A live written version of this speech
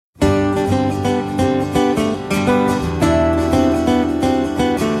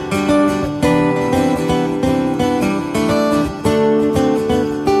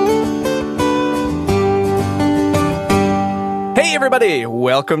everybody.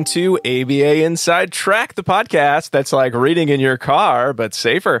 Welcome to ABA Inside Track, the podcast that's like reading in your car, but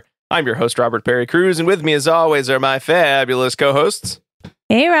safer. I'm your host, Robert Perry Cruz, and with me, as always, are my fabulous co-hosts.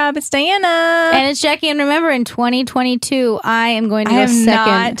 Hey, Rob, it's Diana. And it's Jackie. And remember, in 2022, I am going to go second.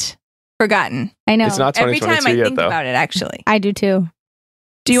 Not forgotten. I know. It's not 2022 Every time I yet, think though. about it, actually. I do too.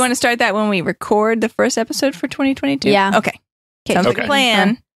 Do you want to start that when we record the first episode for 2022? Yeah. Okay. Sounds like Okay. a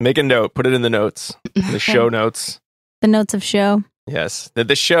plan. Make a note. Put it in the notes. The show notes. The notes of show. Yes.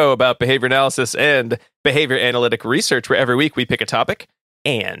 The show about behavior analysis and behavior analytic research, where every week we pick a topic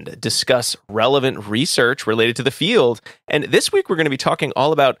and discuss relevant research related to the field. And this week we're going to be talking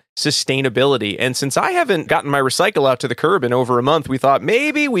all about sustainability. And since I haven't gotten my recycle out to the curb in over a month, we thought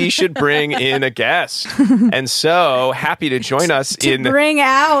maybe we should bring in a guest. And so happy to join us Bring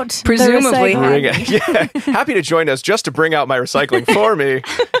out. Presumably. The recycling. happy to join us just to bring out my recycling for me.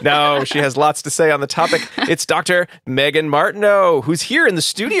 No, she has lots to say on the topic. It's Dr. Meghan Martineau, who's here in the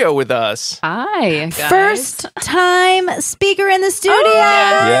studio with us. Hi, guys. First time speaker in the studio.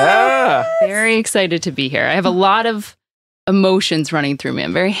 Yeah. Very excited to be here. I have a lot of emotions running through me.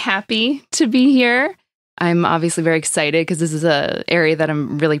 I'm very happy to be here. I'm obviously very excited because this is an area that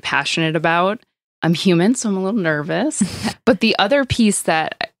I'm really passionate about. I'm human, so I'm a little nervous. But the other piece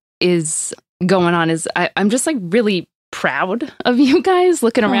that is going on is I'm just like really proud of you guys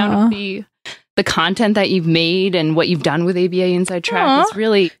looking around at the content that you've made and what you've done with ABA Inside Track. It's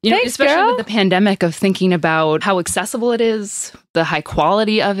really, Thanks, especially girl. with the pandemic, of thinking about how accessible it is, the high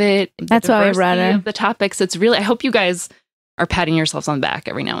quality of it, That's the why we diversity brought her. of the topics. It's really, I hope you guys are patting yourselves on the back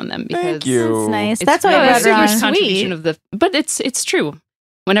every now and then because Thank you. That's nice. it's That's why really we brought her a on. huge contribution of but it's true.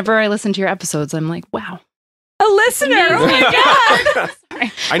 Whenever I listen to your episodes, I'm like, wow. A listener. Oh my God.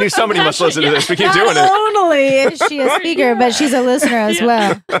 Sorry. I knew somebody must listen to this. We keep Not doing it. only is she a speaker, but she's a listener as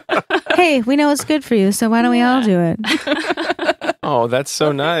well. Hey, we know it's good for you, so why don't we all do it? Oh, that's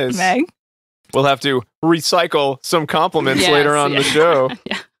so nice. Meg. We'll have to recycle some compliments Yes, later on the show.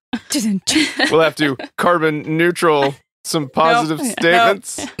 Yeah. We'll have to carbon neutral some positive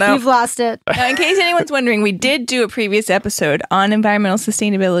statements. No. You've lost it. Now, in case anyone's wondering, we did do a previous episode on environmental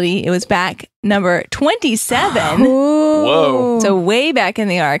sustainability. It was back number 27. Whoa. So way back in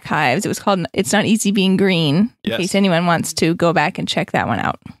the archives. It was called It's Not Easy Being Green. Yes. In case anyone wants to go back and check that one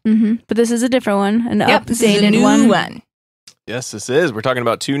out. But this is a different one, an This is a updated new one. Yes, this is. We're talking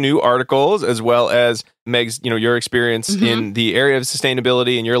about 2 new articles, as well as Meg's, your experience in the area of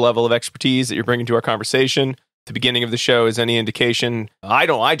sustainability and your level of expertise that you're bringing to our conversation. The beginning of the show is any indication. I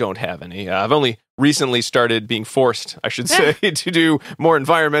don't have any. I've only recently started being forced, I should say, to do more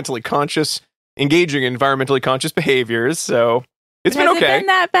environmentally conscious, engaging in environmentally conscious behaviors. So it's been okay. Has it been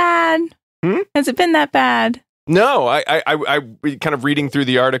that bad? Has it been that bad? No, I kind of reading through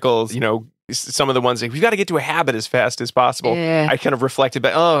the articles, some of the ones like, we've got to get to a habit as fast as possible. Yeah. I kind of reflected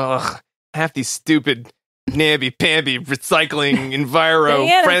back, half these stupid namby-pamby recycling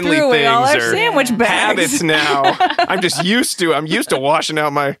enviro-friendly threw away all our things are sandwich bags. habits now. I'm used to washing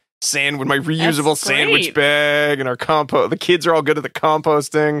out my my reusable That's sandwich great. bag and our compost. The kids are all good at the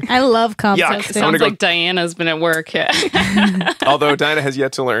composting. I love Yuck. It composting. I'm gonna sounds go- like Diana's been at work. Yeah. Although Dinah has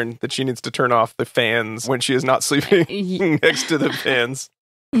yet to learn that she needs to turn off the fans when she is not sleeping next to the fans.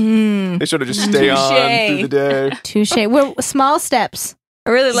 They should have just stay on through the day. Touche. We're small steps. I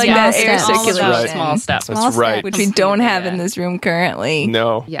really like Small that air steps. All about circulation. small steps. That's Small right. steps. Which we don't have in Yeah. this room currently.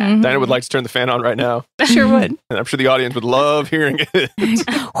 No. Yeah. Mhm. Dinah would like to turn the fan on right now. Sure would. And I'm sure the audience would love hearing it.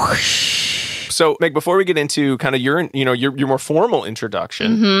 So, Meg, before we get into kind of your more formal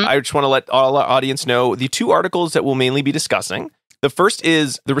introduction, I just want to let all our audience know the 2 articles that we'll mainly be discussing. The first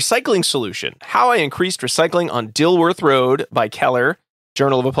is The Recycling Solution, How I Increased Recycling on Dilworth Road by Keller,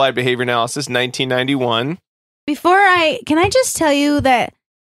 Journal of Applied Behavior Analysis, 1991. Can I just tell you that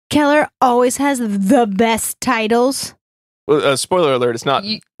Keller always has the best titles? Well, spoiler alert, it's not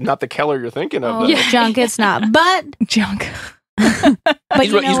the Keller you're thinking of. Oh, though. yeah. junk, it's not. But Junk. but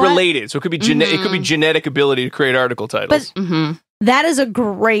He's, you know he's what? related, so it could be it could be genetic ability to create article titles. That is a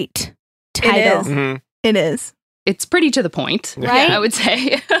great title. is. Mhm. It is. It's pretty to the point, Right? I would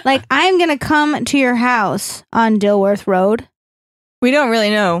say. Like, I'm going to come to your house on Dilworth Road. We don't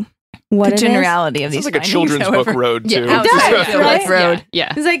really know What the it is. generality of Sounds these like a findings, children's book however. road, too. Yeah, It does, outside of right? Dilworth Road.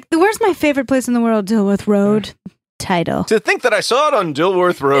 Yeah. He's like, where's my favorite place in the world? Dilworth Road. Title. To think that I saw it on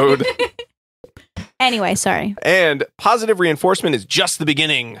Dilworth Road. Anyway, sorry. And positive reinforcement is just the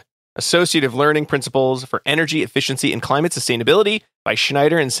beginning. Associative Learning Principles for Energy Efficiency and Climate Sustainability by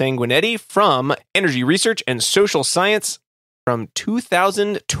Schneider and Sanguinetti from Energy Research and Social Science from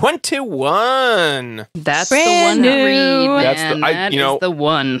 2021. That's Brand the one to new. read, That's man. the- I- That you know, is the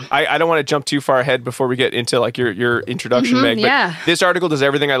one. I don't want to jump too far ahead before we get into like your introduction, Meg. But yeah. this article does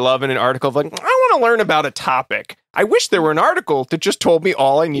everything I love in an article of like, I want to learn about a topic. I wish there were an article that just told me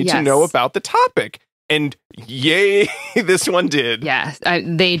all I need to Yes. know about the topic. And yay, this one did. Yeah,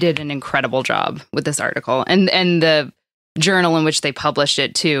 they did an incredible job with this article. And the journal in which they published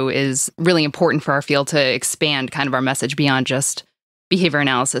it, too, is really important for our field to expand kind of our message beyond just behavior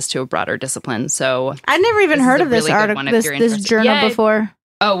analysis to a broader discipline. So I'd never even This heard is a of this really good article, one if this you're interested. journal Yeah, before.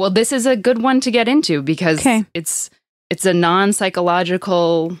 oh, well, this is a good one to get into because Okay. it's a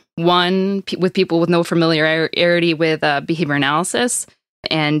non-psychological one with people with no familiarity with behavior analysis.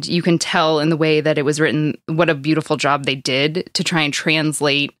 And you can tell in the way that it was written what a beautiful job they did to try and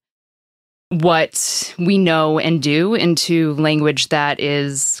translate what we know and do into language that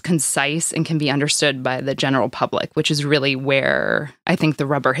is concise and can be understood by the general public, which is really where I think the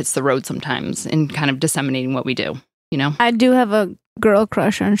rubber hits the road sometimes in kind of disseminating what we do, you know? I do have a girl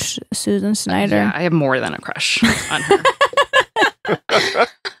crush on Susan Schneider. Yeah, I have more than a crush on her.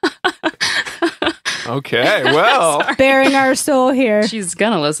 Okay, well. Sorry. Bearing our soul here. She's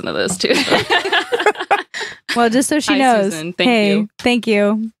gonna listen to this too. Well, just so she Hi, knows. Susan. Thank hey, you. thank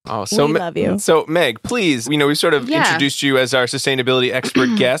you. Oh, so We love you. So Meg, please, we sort of Yeah. introduced you as our sustainability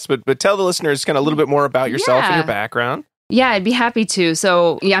expert guest, but tell the listeners kind of a little bit more about yourself and Yeah. your background. Yeah, I'd be happy to.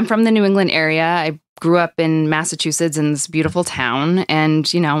 So, yeah, I'm from the New England area. I grew up in Massachusetts in this beautiful town. And,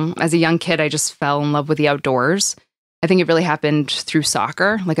 as a young kid, I just fell in love with the outdoors. I think it really happened through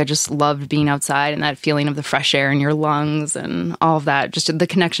soccer. Like, I just loved being outside and that feeling of the fresh air in your lungs and all of that. Just the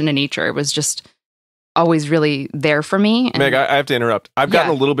connection to nature. It was just always really there for me. And Meg, I have to interrupt. I've gotten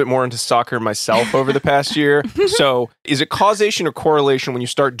a little bit more into soccer myself over the past year. So is it causation or correlation when you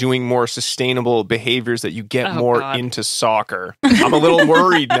start doing more sustainable behaviors that you get more into soccer? I'm a little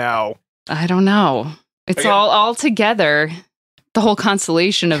worried now. I don't know. It's Okay. all together. The whole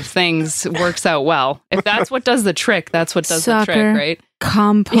constellation of things works out well. If that's what does the trick, that's what does the trick, Soccer. right?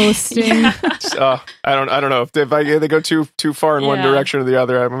 Composting. I don't know if they go too far in one Yeah. direction or the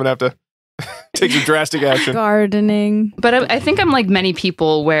other. I'm gonna have to take some drastic action. Gardening. But I think I'm like many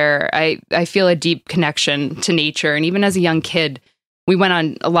people where I feel a deep connection to nature. And even as a young kid, we went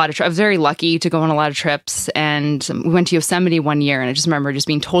on a lot of trips. I was very lucky to go on a lot of trips. And we went to Yosemite one year. And I just remember just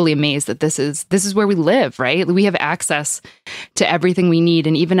being totally amazed that this is where we live, right? We have access to everything we need.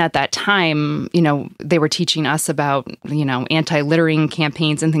 And even at that time, they were teaching us about, anti-littering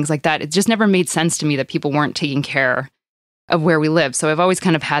campaigns and things like that. It just never made sense to me that people weren't taking care of where we live. So I've always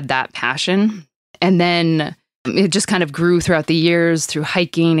kind of had that passion. And then it just kind of grew throughout the years through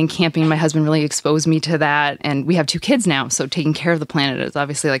hiking and camping. My husband really exposed me to that. And we have 2 kids now. So taking care of the planet is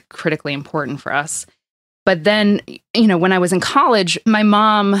obviously like critically important for us. But then, when I was in college, my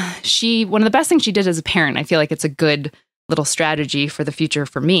mom, one of the best things she did as a parent, I feel like it's a good little strategy for the future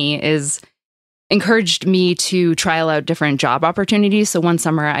for me, is encouraged me to trial out different job opportunities. So one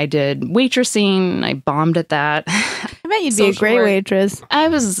summer I did waitressing. I bombed at that. I bet you'd be a Social great work. waitress.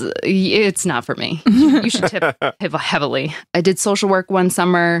 It's not for me. You should tip heavily. I did social work one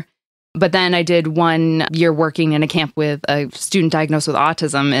summer, but then I did 1 year working in a camp with a student diagnosed with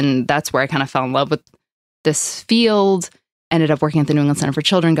autism. And that's where I kind of fell in love with this field. Ended up working at the New England Center for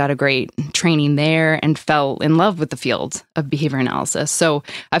Children, got a great training there, and fell in love with the field of behavior analysis. So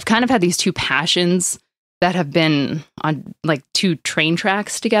I've kind of had these 2 passions that have been on like 2 train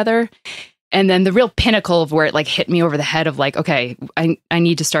tracks together. And then the real pinnacle of where it like hit me over the head of like, okay, I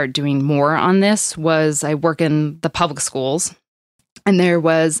need to start doing more on this was I work in the public schools. And there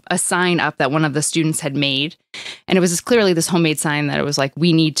was a sign up that one of the students had made. And it was clearly this homemade sign that it was like,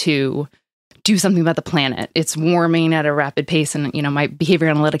 we need to do something about the planet. It's warming at a rapid pace. And, my behavior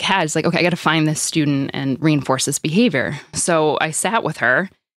analytic hat is like, okay, I got to find this student and reinforce this behavior. So I sat with her.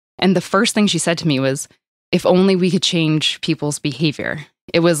 And the first thing she said to me was, if only we could change people's behavior.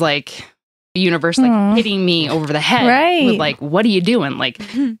 It was like the universe like hitting me over the head with like, what are you doing? Like,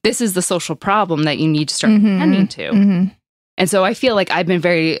 this is the social problem that you need to start attending to. Mm-hmm. And so I feel like I've been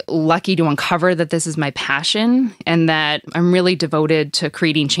very lucky to uncover that this is my passion and that I'm really devoted to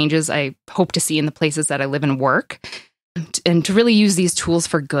creating changes I hope to see in the places that I live and work, and to really use these tools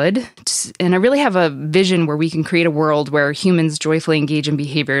for good. And I really have a vision where we can create a world where humans joyfully engage in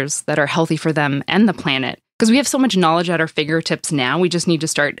behaviors that are healthy for them and the planet. Because we have so much knowledge at our fingertips now, we just need to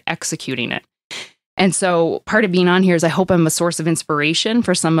start executing it. And so part of being on here is I hope I'm a source of inspiration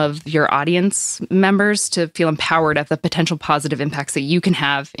for some of your audience members to feel empowered at the potential positive impacts that you can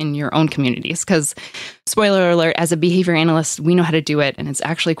have in your own communities. Because, spoiler alert, as a behavior analyst, we know how to do it, and it's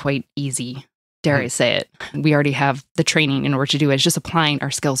actually quite easy. dare I say it. We already have the training in order to do it. It's just applying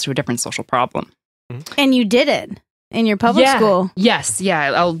our skills to a different social problem. And you did it in your public school. Yes.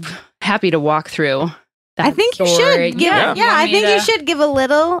 Yeah. I'll happy to walk through that I think story. you should give I think you should give a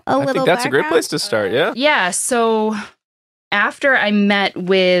little I think that's a great place to start. Yeah. Yeah. So after I met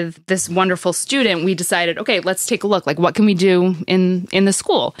with this wonderful student, we decided, okay, let's take a look. Like, what can we do in the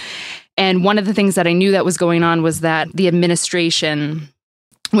school? And one of the things that I knew that was going on was that the administration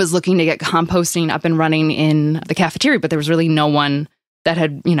was looking to get composting up and running in the cafeteria, but there was really no one that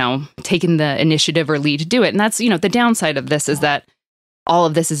had, taken the initiative or lead to do it. And that's, the downside of this is that all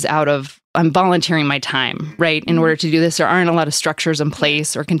of this is I'm volunteering my time, right? In order to do this, there aren't a lot of structures in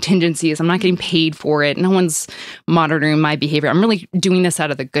place or contingencies. I'm not getting paid for it. No one's monitoring my behavior. I'm really doing this out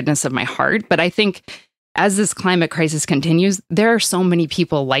of the goodness of my heart. But I think as this climate crisis continues, there are so many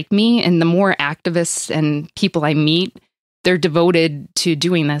people like me. And the more activists and people I meet, they're devoted to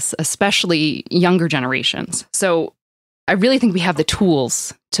doing this, especially younger generations. So I really think we have the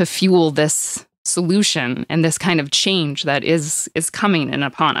tools to fuel this solution and this kind of change that is coming and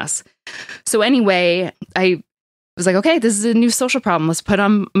upon us. So anyway, I was like, okay, this is a new social problem. Let's put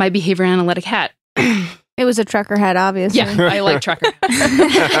on my behavior analytic hat. It was a trucker hat, obviously. Yeah, I like trucker.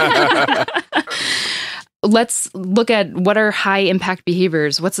 Let's look at what are high impact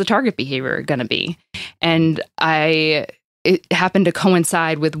behaviors. What's the target behavior going to be? And it happened to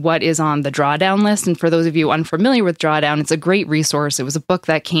coincide with what is on the drawdown list. And for those of you unfamiliar with drawdown, it's a great resource. It was a book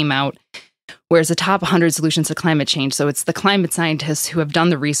that came out where it's the top 100 solutions to climate change. So it's the climate scientists who have done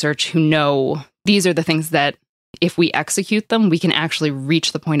the research, who know these are the things that if we execute them, we can actually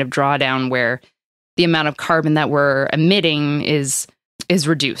reach the point of drawdown where the amount of carbon that we're emitting is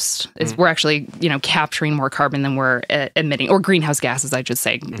reduced. We're actually, capturing more carbon than we're emitting, or greenhouse gases, I should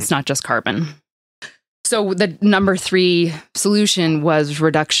say. It's not just carbon. So the number 3 solution was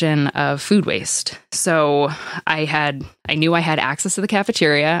reduction of food waste. So I knew I had access to the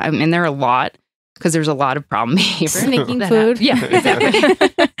cafeteria. I'm in there a lot because there's a lot of problem behavior. Sneaking food. Yeah,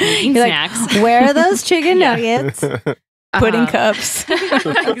 exactly. Eating snacks. Like, where are those chicken nuggets? Pudding cups.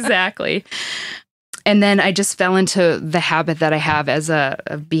 Exactly. And then I just fell into the habit that I have as a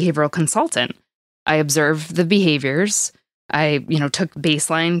behavioral consultant. I observed the behaviors. I, took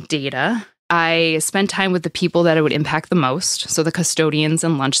baseline data. I spent time with the people that it would impact the most. So the custodians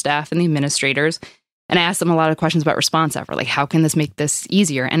and lunch staff and the administrators. And I asked them a lot of questions about response effort, like how can this make this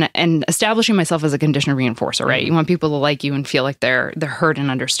easier? And establishing myself as a conditional reinforcer, right? You want people to like you and feel like they're heard and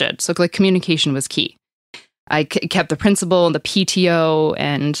understood. So like communication was key. I kept the principal and the PTO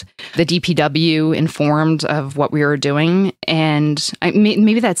and the DPW informed of what we were doing. And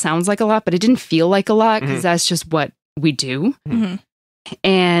maybe that sounds like a lot, but it didn't feel like a lot because that's just what we do. Mm-hmm.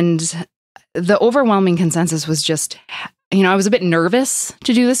 And the overwhelming consensus was just, I was a bit nervous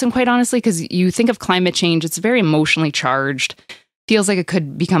to do this. And quite honestly, because you think of climate change, it's very emotionally charged, feels like it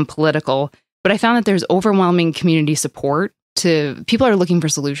could become political. But I found that there's overwhelming community support people are looking for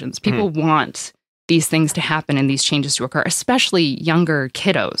solutions. People want these things to happen and these changes to occur, especially younger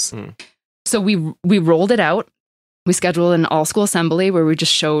kiddos. So we rolled it out. We scheduled an all-school assembly where we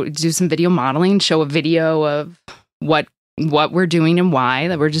just do some video modeling, show a video of what we're doing and why,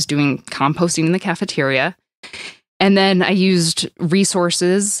 that we're just doing composting in the cafeteria. And then I used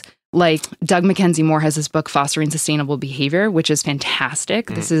resources like Doug Mackenzie Moore has this book, Fostering Sustainable Behavior, which is fantastic.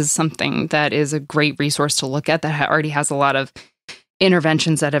 This is something that is a great resource to look at that already has a lot of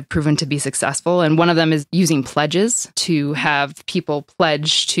interventions that have proven to be successful. And one of them is using pledges to have people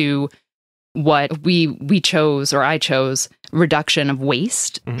pledge to what we chose, or I chose, reduction of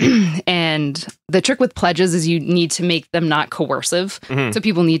waste. And the trick with pledges is you need to make them not coercive. So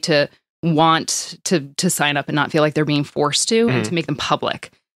people need to want to sign up and not feel like they're being forced to, and to make them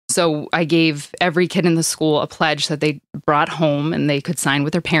public. So I gave every kid in the school a pledge that they brought home and they could sign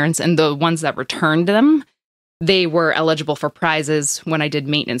with their parents. And the ones that returned them, they were eligible for prizes when I did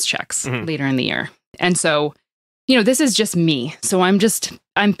maintenance checks later in the year. And so, this is just me. So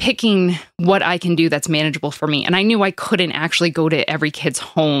I'm picking what I can do that's manageable for me. And I knew I couldn't actually go to every kid's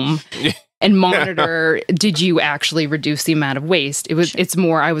home and monitor, did you actually reduce the amount of waste? It's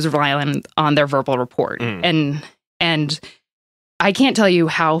more, I was relying on their verbal report. And I can't tell you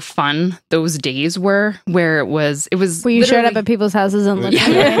how fun those days were, where it was. Where you showed up at people's houses and looked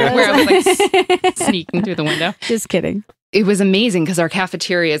where I was like sneaking through the window. Just kidding. It was amazing because our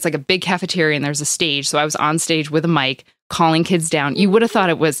cafeteria, it's like a big cafeteria and there's a stage. So I was on stage with a mic calling kids down. You would have thought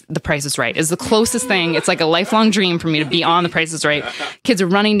it was The Price is Right. It's the closest thing. It's like a lifelong dream for me to be on The Price is Right. Kids are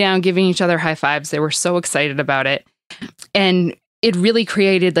running down, giving each other high fives. They were so excited about it. And it really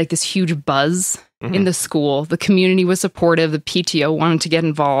created like this huge buzz in the school. The community was supportive. The PTO wanted to get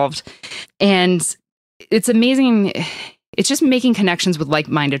involved. And it's amazing. It's just making connections with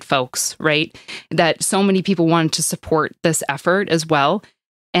like-minded folks, right? That so many people wanted to support this effort as well.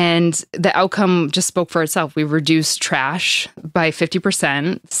 And the outcome just spoke for itself. We reduced trash by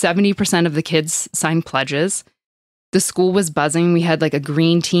 50%. 70% of the kids signed pledges. The school was buzzing. We had like a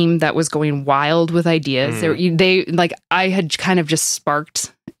green team that was going wild with ideas. They like, I had kind of just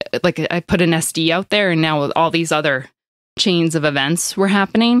sparked, like I put an SD out there, and now all these other chains of events were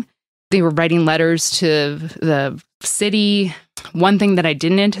happening. They were writing letters to the city. One thing that I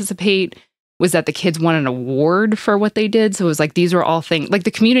didn't anticipate was that the kids won an award for what they did. So it was like, these were all things, like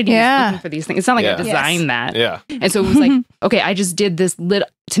the community is looking for these things. It's not like I designed that. Yeah. And so it was like, okay, I just did this little,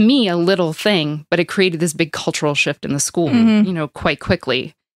 to me, a little thing, but it created this big cultural shift in the school, you know, quite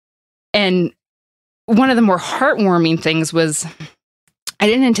quickly. And one of the more heartwarming things was I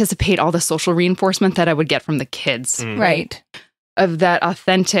didn't anticipate all the social reinforcement that I would get from the kids. Right. Of that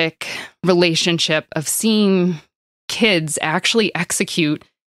authentic relationship of seeing kids actually execute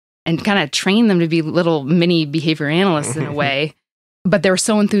and kind of train them to be little mini behavior analysts in a way. But they're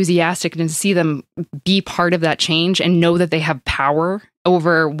so enthusiastic, and to see them be part of that change and know that they have power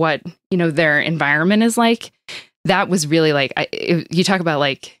over what, you know, their environment is like, that was really like, you talk about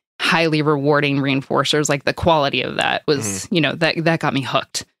like highly rewarding reinforcers, like the quality of that was, you know, that got me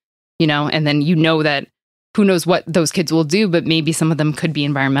hooked, you know. And then, you know, that who knows what those kids will do, but maybe some of them could be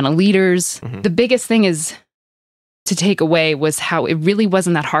environmental leaders. The biggest thing is to take away was how it really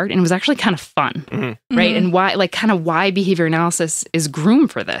wasn't that hard, and it was actually kind of fun, right? And why, like, kind of why behavior analysis is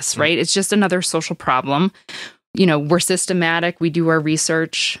groomed for this, right? It's just another social problem. You know, we're systematic. We do our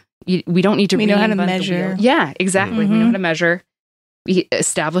research. We don't need to. We know how to measure. Yeah, exactly. We know how to measure. We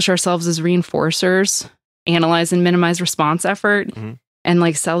establish ourselves as reinforcers, analyze and minimize response effort, and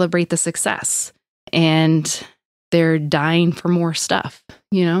like celebrate the success. And they're dying for more stuff,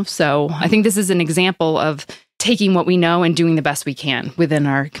 you know? So I think this is an example of taking what we know and doing the best we can within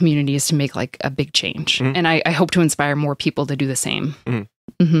our communities to make like a big change. And I hope to inspire more people to do the same.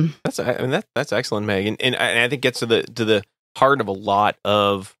 That's excellent, Meg. And I think gets to the heart of a lot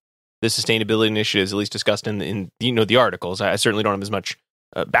of the sustainability initiatives, at least discussed in you know, the articles. I certainly don't have as much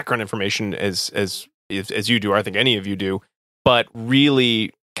background information as you do, or I think any of you do, but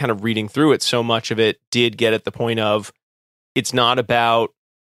really kind of reading through it, so much of it did get at the point of, it's not about,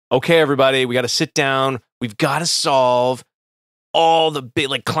 okay, everybody, we got to sit down, we've got to solve all the big,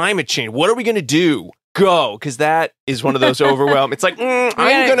 like, climate change. What are we going to do? Go, because that is one of those overwhelm. It's like, we're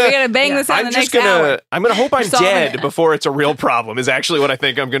gonna bang this out the next hour. I'm gonna hope I'm dead before it's a real problem. Is actually what I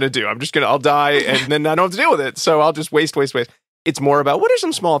think I'm gonna do. I'll die, and then I don't have to deal with it. So I'll just waste. It's more about, what are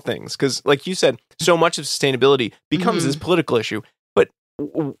some small things? Because, like you said, so much of sustainability becomes this political issue. But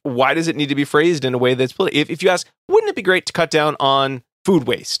why does it need to be phrased in a way that's political? If you ask, wouldn't it be great to cut down on food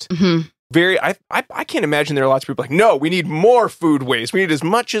waste? I can't imagine there are lots of people like, no, we need more food waste. We need as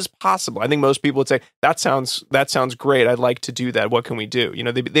much as possible. I think most people would say, that sounds great. I'd like to do that. What can we do? You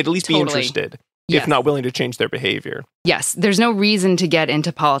know, they'd at least be interested, if not willing to change their behavior. Yes. There's no reason to get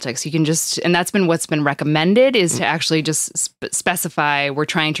into politics. You can just, and that's been what's been recommended, is to actually just specify we're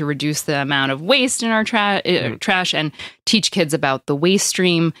trying to reduce the amount of waste in our trash and teach kids about the waste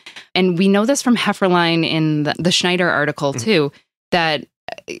stream. And we know this from Hefferline in the Schneider article too, that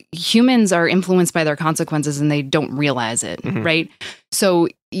humans are influenced by their consequences and they don't realize it, right? So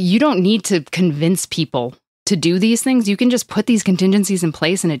you don't need to convince people to do these things. You can just put these contingencies in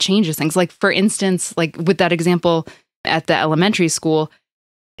place and it changes things. Like, for instance, like with that example at the elementary school,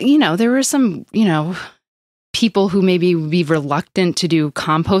 you know, there were some, you know, people who maybe would be reluctant to do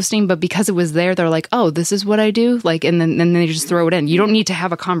composting, but because it was there, they're like, oh, this is what I do. Like, and then they just throw it in. You don't need to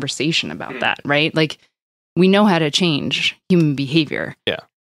have a conversation about that, right? Like, we know how to change human behavior. Yeah.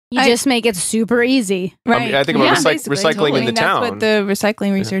 You just make it super easy. Right. I think about recycling in the town. That's what the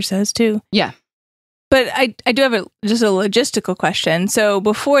recycling research says too. Yeah. But I do have just a logistical question. So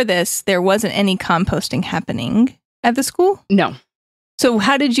before this, there wasn't any composting happening at the school? No. So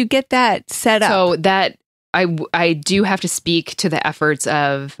how did you get that set up? So that I do have to speak to the efforts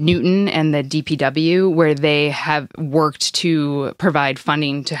of Newton and the DPW, where they have worked to provide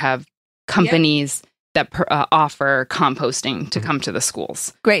funding to have companies that offer composting to come to the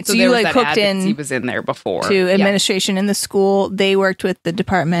schools. Great. So you like hooked in. He was in there before to administration in the school. They worked with the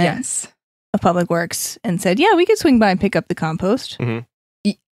Department of Public Works and said, "Yeah, we could swing by and pick up the compost."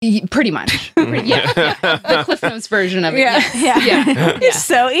 Pretty much. The Cliff Notes version of it. It's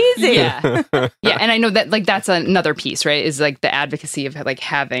so easy. And I know that, like, that's another piece, right? Is like the advocacy of like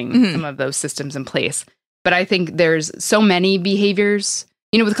having some of those systems in place. But I think there's so many behaviors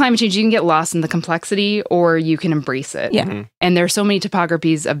with climate change, you can get lost in the complexity or you can embrace it. Yeah. And there's so many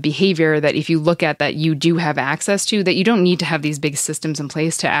topographies of behavior that if you look at that you do have access to, that you don't need to have these big systems in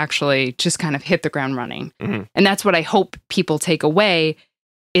place to actually just kind of hit the ground running. And that's what I hope people take away,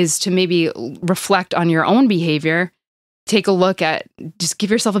 is to maybe reflect on your own behavior, take a look at, just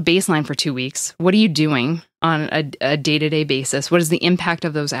give yourself a baseline for 2 weeks. What are you doing on a day-to-day basis? What is the impact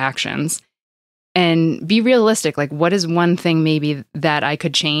of those actions? And be realistic. Like, what is one thing maybe that I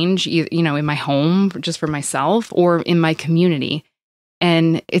could change, in my home, just for myself, or in my community?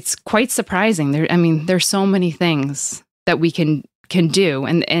 And it's quite surprising. There's so many things that we can do.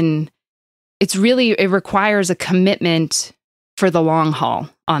 And it requires a commitment for the long haul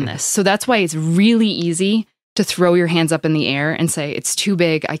on this. So that's why it's really easy to throw your hands up in the air and say, it's too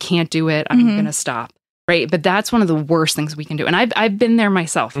big, I can't do it, I'm going to stop. Right? But that's one of the worst things we can do. And I've been there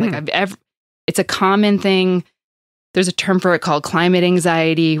myself. Like, it's a common thing. There's a term for it called climate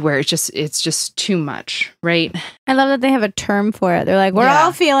anxiety, where it's just too much, right? I love that they have a term for it. They're like, we're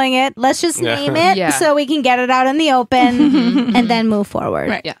all feeling it. Let's just name it so we can get it out in the open and then move forward.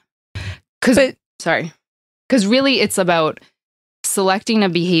 Right. Yeah. Because really it's about selecting a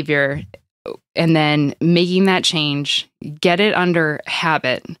behavior and then making that change, get it under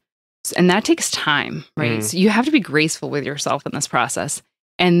habit. And that takes time, right? So you have to be graceful with yourself in this process.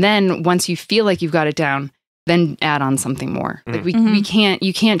 And then once you feel like you've got it down, then add on something more. Like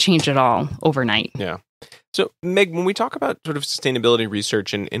you can't change it all overnight. Yeah. So Meg, when we talk about sort of sustainability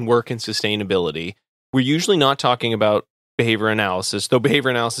research and work in sustainability, we're usually not talking about behavior analysis, though behavior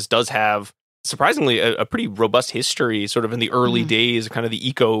analysis does have surprisingly a pretty robust history sort of in the early days, kind of the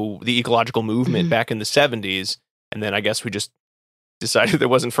ecological movement back in the 70s. And then I guess we just decided it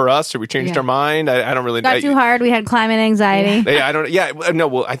wasn't for us, or we changed our mind. I don't really... Got too hard. We had climate anxiety.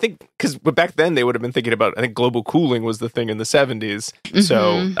 I think, but back then they would have been thinking about, I think global cooling was the thing in the 70s.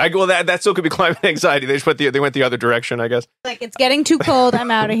 So that still could be climate anxiety. They just went the other direction, I guess. Like, it's getting too cold.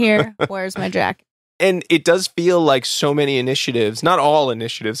 I'm out of here. Where's my jacket? And it does feel like so many initiatives, not all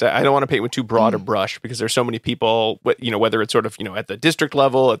initiatives, I don't want to paint with too broad a brush, because there's so many people, whether it's sort of, at the district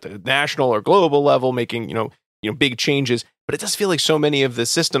level, at the national or global level, making, big changes. But it does feel like so many of the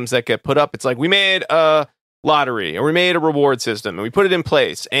systems that get put up, it's like we made a lottery or we made a reward system and we put it in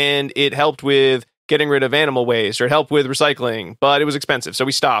place and it helped with getting rid of animal waste or it helped with recycling, but it was expensive. So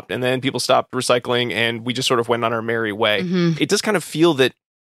we stopped, and then people stopped recycling and we just sort of went on our merry way. It does kind of feel that,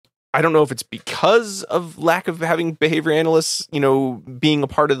 I don't know if it's because of lack of having behavior analysts, being a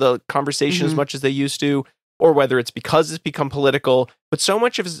part of the conversation as much as they used to, or whether it's because it's become political. But so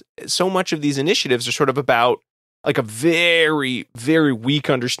much of these initiatives are sort of about like a very, very weak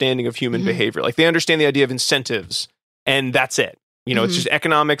understanding of human behavior. Like, they understand the idea of incentives and that's it. It's just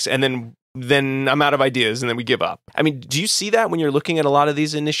economics, and then I'm out of ideas, and then we give up. I mean, do you see that when you're looking at a lot of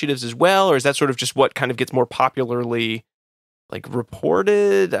these initiatives as well? Or is that sort of just what kind of gets more popularly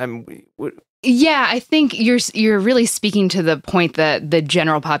reported? Yeah, I think you're really speaking to the point that the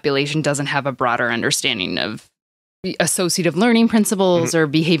general population doesn't have a broader understanding of associative learning principles or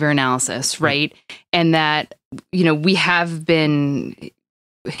behavior analysis, right? And that, we have been,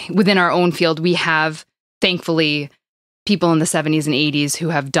 within our own field, we have, thankfully, people in the 70s and 80s who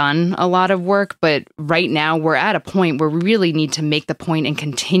have done a lot of work, but right now we're at a point where we really need to make the point and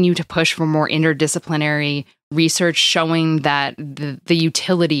continue to push for more interdisciplinary research showing that the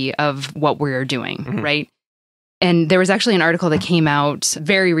utility of what we're doing, right? And there was actually an article that came out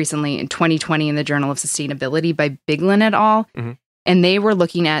very recently in 2020 in the Journal of Sustainability by Biglin et al. And they were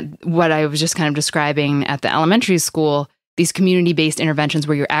looking at what I was just kind of describing at the elementary school, these community-based interventions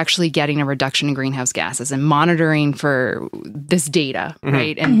where you're actually getting a reduction in greenhouse gases and monitoring for this data,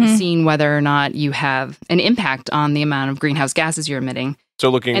 right? And seeing whether or not you have an impact on the amount of greenhouse gases you're emitting. So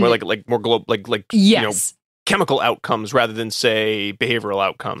looking more like more global, yes. Chemical outcomes rather than, say, behavioral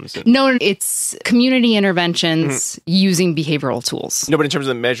outcomes. No, it's community interventions using behavioral tools. No, but in terms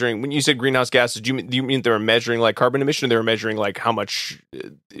of measuring, when you said greenhouse gases, do you mean they were measuring like carbon emission, or they were measuring like how much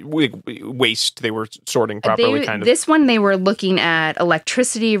waste they were sorting properly? This one, they were looking at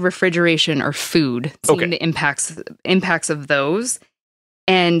electricity, refrigeration, or food, seeing the impacts of those.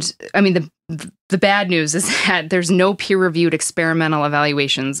 And I mean, the bad news is that there's no peer-reviewed experimental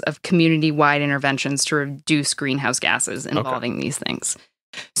evaluations of community-wide interventions to reduce greenhouse gases involving these things.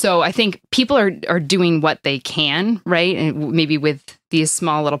 So I think people are doing what they can, right? And maybe with these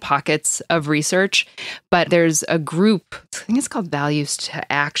small little pockets of research. But there's a group, I think it's called Values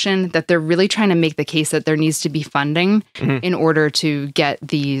to Action, that they're really trying to make the case that there needs to be funding in order to get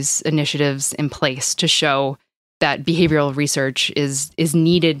these initiatives in place to show that behavioral research is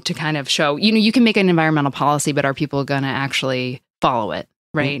needed to kind of show, you can make an environmental policy, but are people going to actually follow it?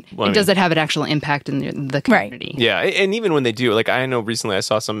 right? Well, and does it have an actual impact in the community? Yeah, and even when they do, like I know recently I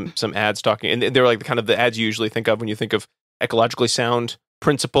saw some ads talking, and they were like the kind of the ads you usually think of when you think of ecologically sound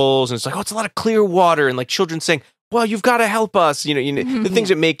principles, and it's like, oh, it's a lot of clear water, and like children saying, well, you've got to help us, the things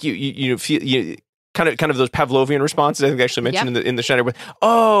that make you feel kind of those Pavlovian responses I think I actually mentioned in the Schneider,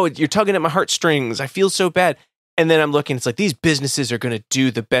 oh, you're tugging at my heartstrings, I feel so bad. And then I'm looking, it's like these businesses are going to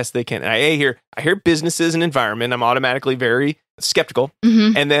do the best they can. And I hear businesses and environment, I'm automatically very skeptical.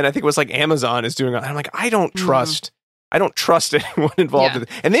 Mm-hmm. And then I think it was like Amazon is doing, I'm like, I don't trust anyone involved in it.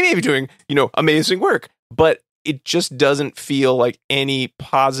 And they may be doing, amazing work, but it just doesn't feel like any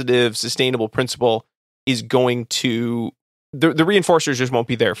positive, sustainable principle is going to, the reinforcers just won't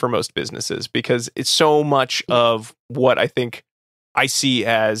be there for most businesses, because it's so much of what I think I see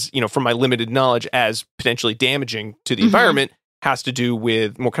as, from my limited knowledge, as potentially damaging to the environment has to do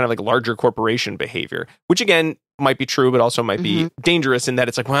with more kind of like larger corporation behavior, which again might be true, but also might be dangerous in that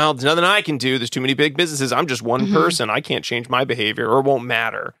it's like, well, there's nothing I can do. There's too many big businesses. I'm just one person. I can't change my behavior, or it won't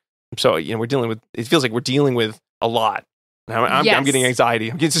matter. So, it feels like we're dealing with a lot. I'm getting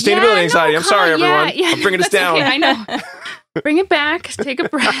anxiety. I'm getting sustainability anxiety. I'm sorry, everyone. Yeah. I'm bringing us down. Okay, I know. Bring it back. Take a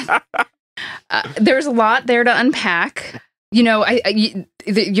breath. There's a lot there to unpack.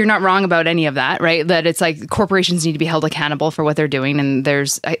 You're not wrong about any of that, right? That it's like corporations need to be held accountable for what they're doing. And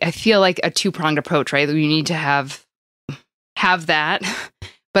I feel like a two-pronged approach, right? You need to have that,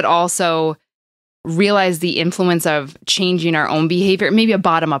 but also realize the influence of changing our own behavior, maybe a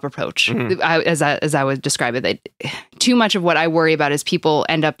bottom-up approach, as I would describe it. That too much of what I worry about is people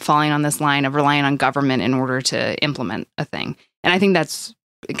end up falling on this line of relying on government in order to implement a thing. And I think that's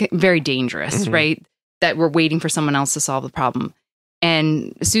very dangerous, right? That we're waiting for someone else to solve the problem.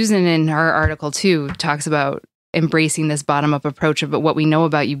 And Susan, in her article too, talks about embracing this bottom-up approach about what we know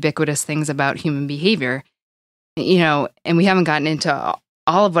about ubiquitous things about human behavior, and we haven't gotten into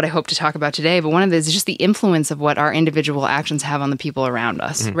all of what I hope to talk about today, but one of those is just the influence of what our individual actions have on the people around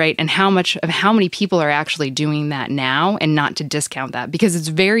us, right? And how many people are actually doing that now, and not to discount that, because it's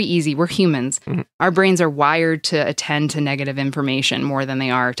very easy. We're humans. Our brains are wired to attend to negative information more than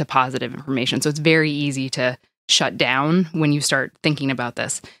they are to positive information. So it's very easy to shut down when you start thinking about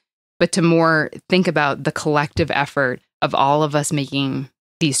this. But to more think about the collective effort of all of us making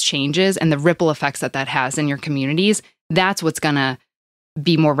these changes and the ripple effects that has in your communities, that's what's going to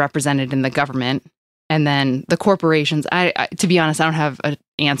be more represented in the government. And then the corporations, I to be honest, I don't have an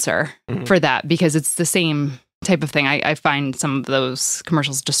answer for that, because it's the same type of thing. I find some of those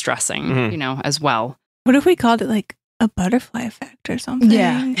commercials distressing, as well. What if we called it like a butterfly effect or something?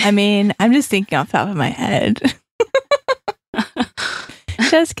 Yeah. I mean, I'm just thinking off the top of my head.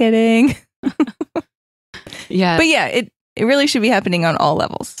 Just kidding. Yeah. But yeah, it really should be happening on all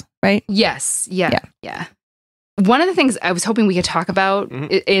levels, right? Yes. Yeah. One of the things I was hoping we could talk about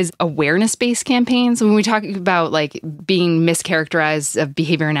is awareness-based campaigns. When we talk about like being mischaracterized of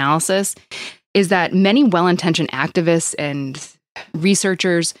behavior analysis, is that many well-intentioned activists and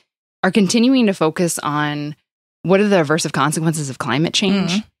researchers are continuing to focus on what are the aversive consequences of climate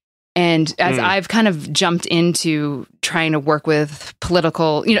change. And as I've kind of jumped into trying to work with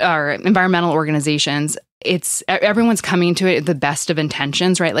political, or environmental organizations, everyone's coming to it the best of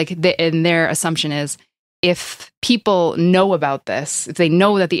intentions, right? Like, and their assumption is, if people know about this, if they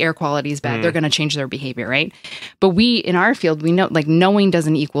know that the air quality is bad, they're going to change their behavior, right? But we, in our field, we know, like, knowing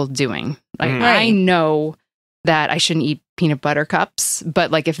doesn't equal doing. Like, I know that I shouldn't eat peanut butter cups,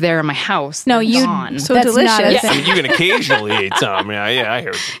 but like if they're in my house, no, you gone. So that's delicious. I mean, you can occasionally eat some. Yeah, I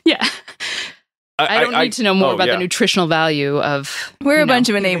heard. Yeah. I don't need to know more about the nutritional value of. We're a bunch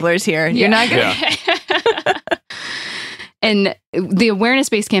of enablers here. You're not going to. And the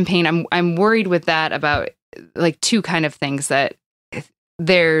awareness-based campaign, I'm worried with that about like two kind of things, that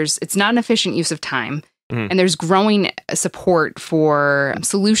it's not an efficient use of time, and there's growing support for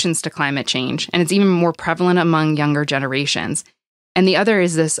solutions to climate change, and it's even more prevalent among younger generations. And the other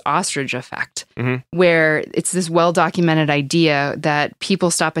is this ostrich effect, where it's this well-documented idea that people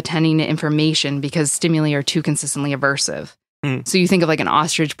stop attending to information because stimuli are too consistently aversive. So you think of like an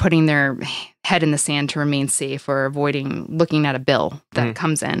ostrich putting their head in the sand to remain safe, or avoiding looking at a bill that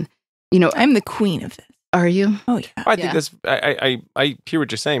comes in. I'm the queen of this. Are you? Oh yeah. I think that's. I hear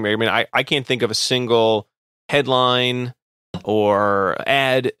what you're saying, Mary. I mean, I can't think of a single headline or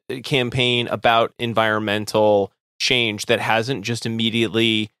ad campaign about environmental change that hasn't just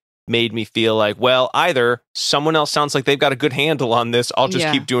immediately made me feel like, well, either someone else sounds like they've got a good handle on this, I'll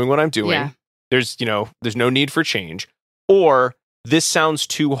just keep doing what I'm doing. Yeah. There's no need for change. Or this sounds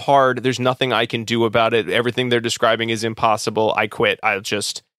too hard. There's nothing I can do about it. Everything they're describing is impossible. I quit. I'll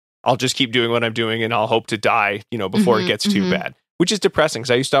just keep doing what I'm doing, and I'll hope to die, before it gets too bad. which is depressing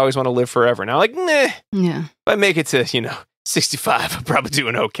because I used to always want to live forever. Now, like, nah, Yeah. if I make it to, 65, I'm probably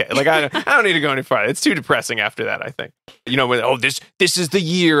doing okay. Like, I don't need to go any farther. It's too depressing after that, I think. This is the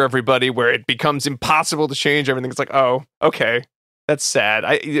year, everybody, where it becomes impossible to change everything. It's like, oh, okay. That's sad.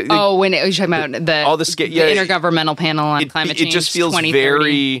 When you're talking about the Intergovernmental Panel on Climate Change, it just feels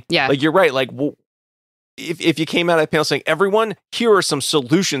 2030. very, like, you're right. Like, if you came out of that panel saying, everyone, here are some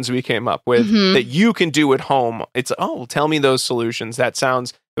solutions we came up with that you can do at home. It's, tell me those solutions.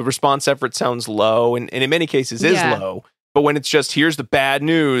 The response effort sounds low, and in many cases is low. But when it's just, here's the bad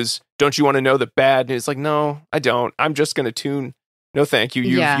news, don't you want to know the bad news? Like, no, I don't. I'm just going to tune. No, thank you.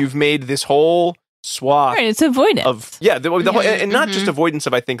 You've made this whole swath. Right, it's avoidance. Whole, and not just avoidance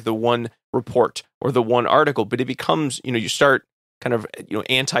of, I think, the one report or the one article, but it becomes, you start kind of,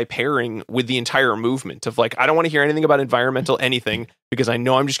 anti-pairing with the entire movement of like, I don't want to hear anything about environmental anything because I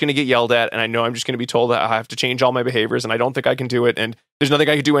know I'm just going to get yelled at and I know I'm just going to be told that I have to change all my behaviors and I don't think I can do it and there's nothing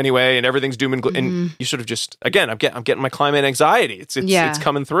I can do anyway and everything's doom and gloom. And you sort of just, again, I'm getting my climate anxiety. It's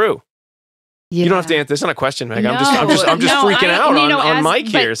coming through. Yeah. You don't have to answer. This is not a question, Meg. I'm just freaking out on Mike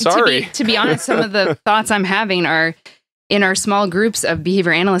here. Sorry. To be honest, some of the thoughts I'm having are in our small groups of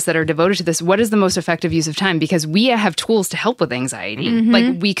behavior analysts that are devoted to this. What is the most effective use of time? Because we have tools to help with anxiety.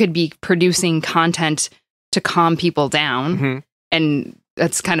 Like we could be producing content to calm people down. And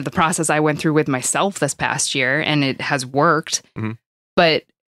that's kind of the process I went through with myself this past year. And it has worked. But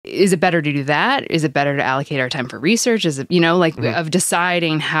is it better to do that? Is it better to allocate our time for research? Is it, of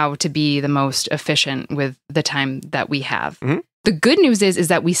deciding how to be the most efficient with the time that we have? The good news is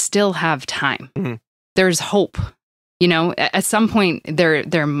that we still have time. There's hope. At some point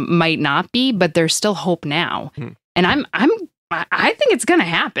there might not be, but there's still hope now. And I think it's going to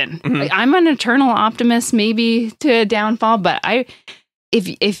happen. Like, I'm an eternal optimist, maybe to a downfall, but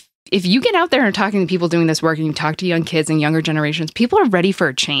if you get out there and talking to people doing this work and you talk to young kids and younger generations, people are ready for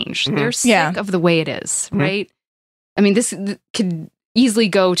a change. They're sick of the way it is, right? I mean, this could easily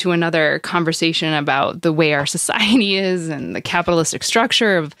go to another conversation about the way our society is and the capitalistic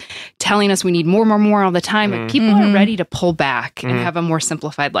structure of telling us we need more all the time. But people are ready to pull back and have a more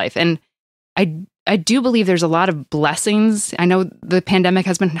simplified life. And I do believe there's a lot of blessings. I know the pandemic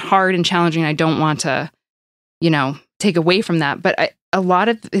has been hard and challenging. I don't want to, take away from that. But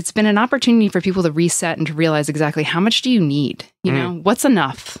it's been an opportunity for people to reset and to realize exactly how much do you need? What's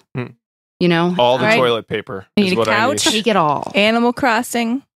enough? All the toilet paper is what I need. Take it all. Animal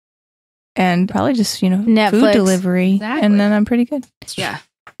Crossing, and probably just Netflix. Food delivery, and then I'm pretty good. Yeah,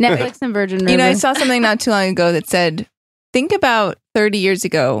 Netflix and Virgin River. I saw something not too long ago that said, think about 30 years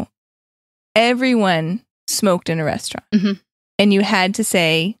ago, everyone smoked in a restaurant, and you had to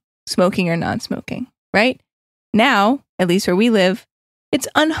say smoking or non-smoking, right? Now, at least where we live, it's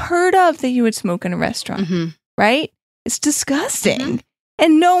unheard of that you would smoke in a restaurant, right? It's disgusting.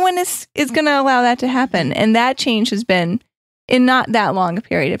 And no one is going to allow that to happen. And that change has been in not that long a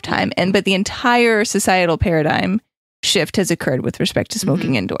period of time. But the entire societal paradigm shift has occurred with respect to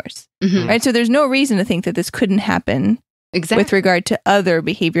smoking indoors, right? So there's no reason to think that this couldn't happen with regard to other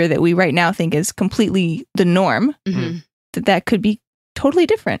behavior that we right now think is completely the norm, that could be totally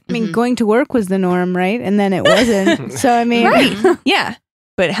different. I mean, going to work was the norm, right? And then it wasn't. So, I mean... Right. Yeah.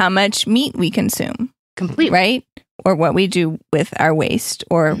 But how much meat we consume. Completely. Right? Or what we do with our waste,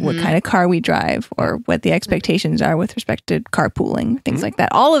 or what kind of car we drive, or what the expectations are with respect to carpooling, things like that.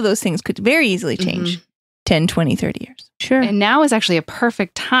 All of those things could very easily change 10, 20, 30 years. Sure. And now is actually a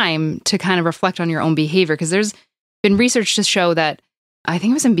perfect time to kind of reflect on your own behavior, because there's been research to show that, I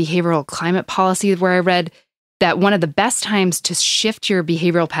think it was in behavioral climate policy where I read that one of the best times to shift your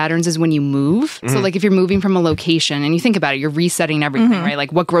behavioral patterns is when you move. So like if you're moving from a location and you think about it, you're resetting everything, right?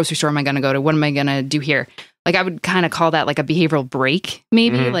 Like, what grocery store am I going to go to? What am I going to do here? Like, I would kind of call that like a behavioral break,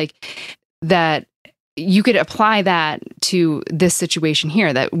 maybe, like that you could apply that to this situation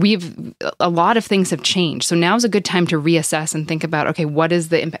here, that a lot of things have changed. So now is a good time to reassess and think about, okay, what is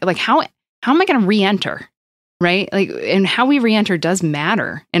the impact? Like, how am I going to re-enter? Right? Like, and how we re-enter does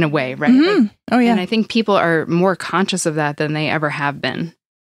matter in a way, right? Like, and I think people are more conscious of that than they ever have been.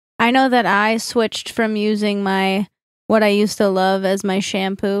 I know that I switched from using what I used to love as my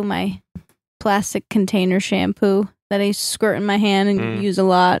shampoo, my plastic container shampoo that I squirt in my hand and use a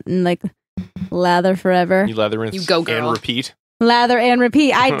lot and like lather forever. You lather, rinse, you go, girl. and repeat. Lather and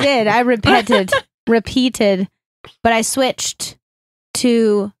repeat. I did. I repeated, but I switched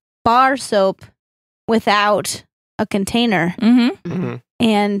to bar soap without a container.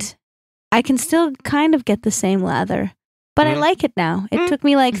 And I can still kind of get the same lather, but I like it now. It took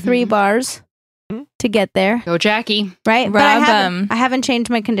me like 3 bars to get there. Go, Jackie. Right? Rob, but I haven't changed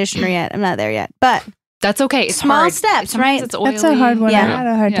my conditioner yet. I'm not there yet. But That's okay. It's Small hard. steps, Sometimes right? It's oily. That's a hard one. Yeah. I had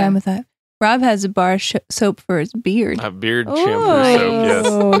a hard time with that. Rob has a bar soap for his beard. A beard shampoo soap, yes.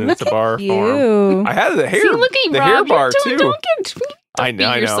 And it's a bar farm. You. I had the hair, See, look at you, the Rob. hair bar Don't too. I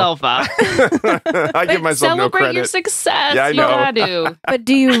know. beat yourself up. I give myself no Celebrate credit. your success. Yeah, I You know. gotta do. But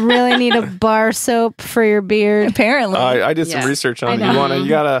do you really need a bar soap for your beard? Apparently. I did some Yeah. research I on it. know. You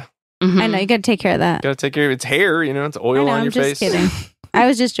gotta I know, you gotta take care of that. take care of it's hair. You know, it's I oil know, on I'm your just face. kidding. I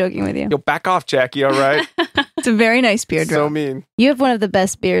was just joking with you. Yo, back off, Jackie. All right. It's a very nice beard, So Rob. mean. You have one of the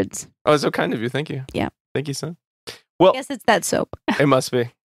best beards. Oh, so kind of you. Thank you. Yeah. Thank you, son. I Well, guess it's that soap. it must be.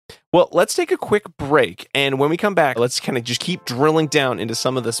 Well, let's take a quick break. And when we come back, let's kind of just keep drilling down into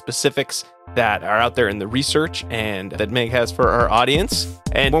some of the specifics that are out there in the research and that Meg has for our audience.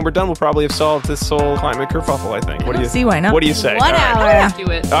 And when we're done, we'll probably have solved this whole climate kerfuffle, I think. What do you See why not? What do you say? 1 All right. hour.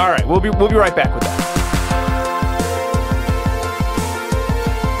 Do it. All right. We'll be right back with that.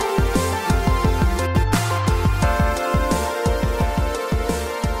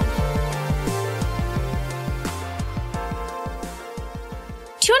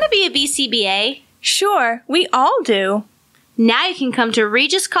 Do you want to be a BCBA? Sure, we all do. Now you can come to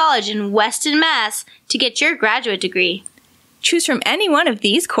Regis College in Weston, Mass. to get your graduate degree. Choose from any one of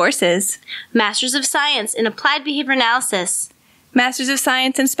these courses. Masters of Science in Applied Behavior Analysis. Masters of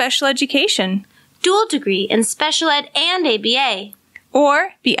Science in Special Education. Dual degree in Special Ed and ABA.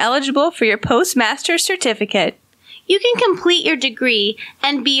 Or be eligible for your postmaster's certificate. You can complete your degree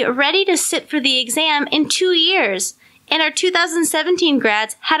and be ready to sit for the exam in 2 years. And our 2017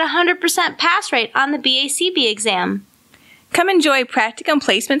 grads had a 100% pass rate on the BACB exam. Come enjoy practicum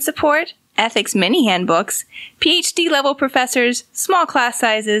placement support, ethics mini handbooks, PhD level professors, small class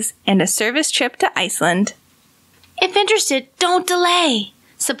sizes, and a service trip to Iceland. If interested, don't delay.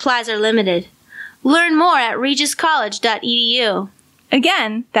 Supplies are limited. Learn more at regiscollege.edu.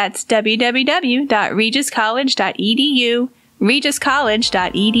 Again, that's www.regiscollege.edu,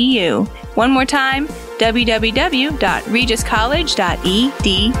 regiscollege.edu. One more time,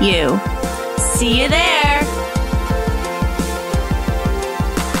 www.regiscollege.edu. See you there!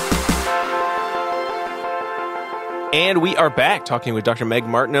 And we are back talking with Dr. Meghan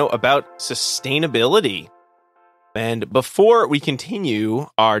Martineau about sustainability. And before we continue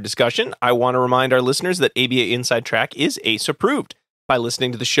our discussion, I want to remind our listeners that ABA Inside Track is ACE approved. By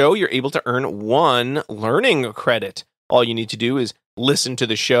listening to the show, you're able to earn 1 learning credit. All you need to do is listen to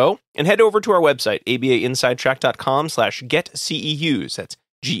the show and head over to our website, abainsidetrack.com/getceus. That's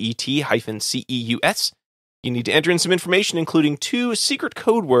GET-CEUS. You need to enter in some information, including 2 secret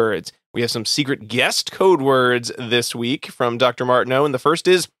code words. We have some secret guest code words this week from Dr. Martineau, and the first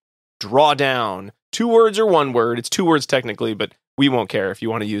is drawdown. 2 words or 1 word. It's 2 words technically, but we won't care if you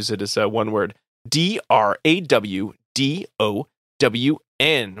want to use it as 1 word. DRAWDOWN.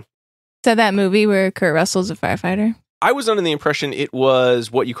 Is that that movie where Kurt Russell's a firefighter? I was under the impression it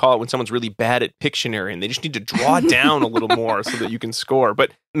was what you call it when someone's really bad at Pictionary and they just need to draw down a little more so that you can score.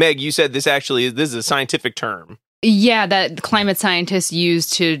 But Meg, you said this is a scientific term. Yeah, that climate scientists use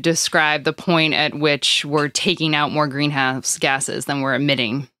to describe the point at which we're taking out more greenhouse gases than we're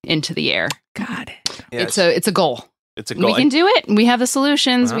emitting into the air. Got it. Yes. It's a goal. It's a goal. We can do it. We have the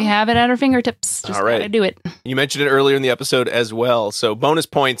solutions. We have it at our fingertips. Just All right. gotta do it. You mentioned it earlier in the episode as well. So bonus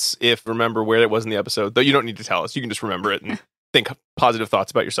points if remember where it was in the episode. Though you don't need to tell us. You can just remember it and think positive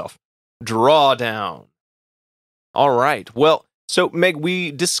thoughts about yourself. Drawdown. All right. Well, so Meg,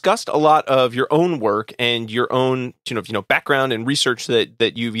 we discussed a lot of your own work and your own, background and research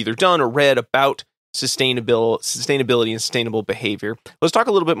that you've either done or read about sustainability and sustainable behavior. Let's talk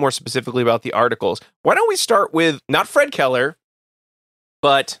a little bit more specifically about the articles. Why don't we start with not Fred Keller,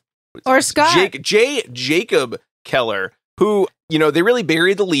 but Or Scott. Jacob Keller, who, they really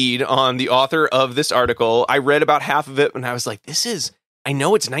buried the lead on the author of this article. I read about half of it and I was like, I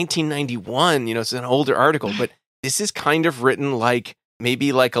know it's 1991, it's an older article, but this is kind of written like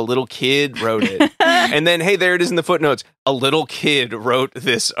maybe like a little kid wrote it. And then, hey, there it is in the footnotes. A little kid wrote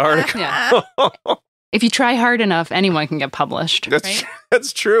this article. Yeah. If you try hard enough, anyone can get published.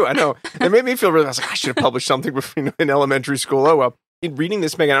 That's true. I know. It made me feel really, I was like, I should have published something before, in elementary school. Oh, well. In reading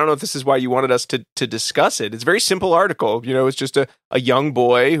this, Megan, I don't know if this is why you wanted us to discuss it. It's a very simple article. It's just a young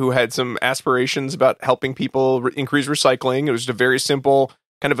boy who had some aspirations about helping people increase recycling. It was just a very simple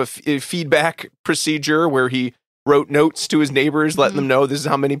kind of a feedback procedure where he wrote notes to his neighbors, letting them know this is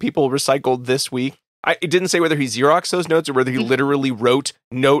how many people recycled this week. It didn't say whether he Xeroxed those notes or whether he literally wrote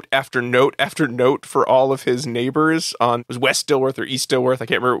note after note after note for all of his neighbors on, it was West Dilworth or East Dilworth. I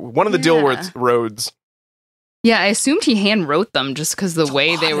can't remember. One of the Dilworth roads. Yeah, I assumed he hand wrote them just because the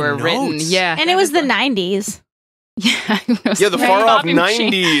way they were written. Yeah. And it was the 90s. Yeah. The far off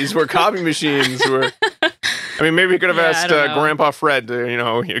 90s where copy machines were. I mean, maybe you could have Yeah, I asked don't know. Grandpa Fred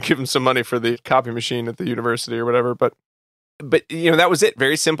to, give him some money for the copy machine at the university or whatever. But that was it.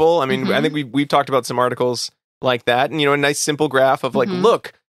 Very simple. I mean, I think we've talked about some articles like that, and a nice simple graph of like,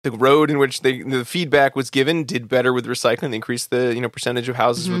 look, the road in which the feedback was given did better with recycling. They increased the percentage of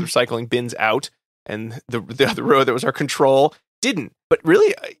houses with recycling bins out, and the other road that was our control didn't. But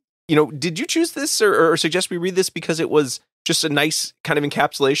really, did you choose this or suggest we read this because it was just a nice kind of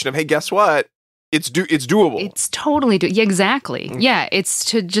encapsulation of, hey, guess what? It's doable. It's totally doable. Yeah, exactly. Yeah, it's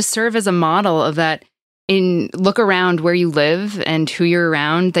to just serve as a model of that. Look around where you live and who you're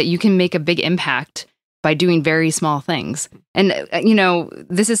around, that you can make a big impact by doing very small things. And,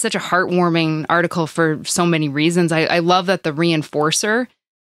 this is such a heartwarming article for so many reasons. I love that the reinforcer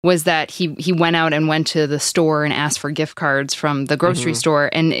was that he went out and went to the store and asked for gift cards from the grocery store.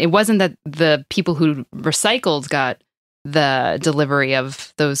 And it wasn't that the people who recycled got the delivery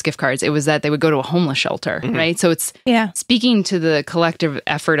of those gift cards. It was that they would go to a homeless shelter, right? So it's speaking to the collective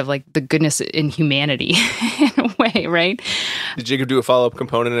effort of like the goodness in humanity in a way, right? Did Jacob do a follow-up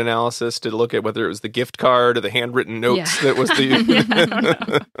component analysis to look at whether it was the gift card or the handwritten notes that was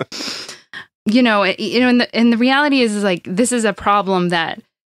the... And the reality is like, this is a problem that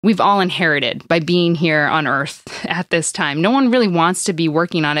we've all inherited by being here on Earth at this time. No one really wants to be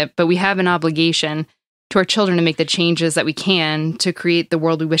working on it, but we have an obligation to our children to make the changes that we can to create the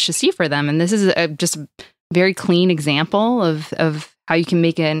world we wish to see for them. And this is just a very clean example of how you can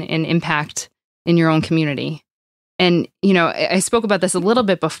make an impact in your own community. And, I spoke about this a little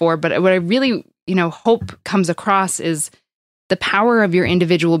bit before, but what I really, hope comes across is the power of your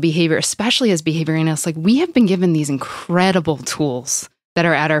individual behavior, especially as behavior analysts. Like, we have been given these incredible tools that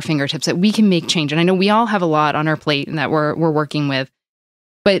are at our fingertips that we can make change. And I know we all have a lot on our plate and that we're working with,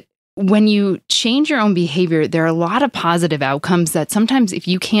 but when you change your own behavior, there are a lot of positive outcomes that sometimes if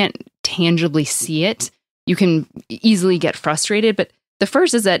you can't tangibly see it, you can easily get frustrated. But the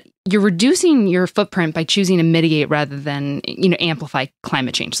first is that you're reducing your footprint by choosing to mitigate rather than, amplify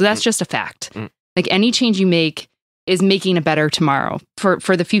climate change. So that's just a fact. Like, any change you make is making a better tomorrow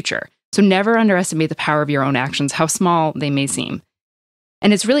for the future. So never underestimate the power of your own actions, how small they may seem.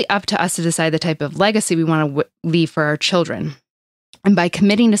 And it's really up to us to decide the type of legacy we want to leave for our children. And by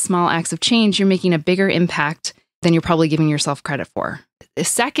committing to small acts of change, you're making a bigger impact than you're probably giving yourself credit for. The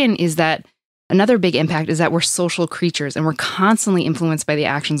second is that another big impact is that we're social creatures and we're constantly influenced by the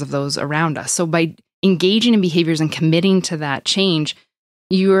actions of those around us. So by engaging in behaviors and committing to that change,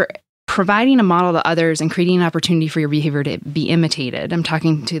 you're providing a model to others and creating an opportunity for your behavior to be imitated. I'm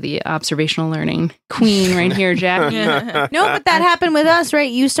talking to the observational learning queen right here, Jack. No, but that happened with us,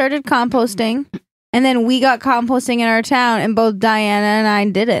 right? You started composting. And then we got composting in our town, and both Diana and I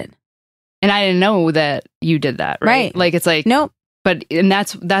did it. And I didn't know that you did that, right? Like, it's like, nope. And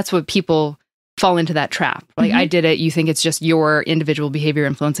that's what people fall into, that trap. Like, I did it. You think it's just your individual behavior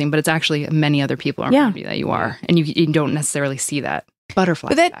influencing, but it's actually many other people around you that you are. And you don't necessarily see that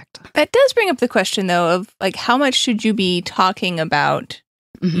butterfly effect. That does bring up the question, though, of like, how much should you be talking about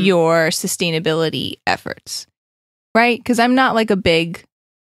your sustainability efforts, right? Because I'm not like a big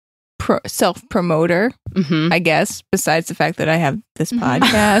self-promoter, I guess, besides the fact that I have this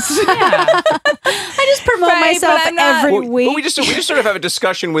podcast. I just promote myself every week. Well, we just sort of have a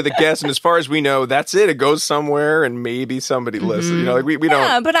discussion with a guest, and as far as we know, that's it. It goes somewhere, and maybe somebody listens. Like we don't.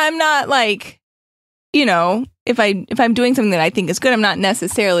 Yeah, but I'm not like, if I'm doing something that I think is good, I'm not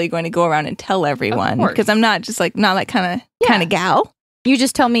necessarily going to go around and tell everyone, because I'm not just like not that kind of gal. You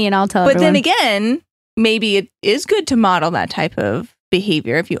just tell me, and I'll tell. But everyone. then again, maybe it is good to model that type of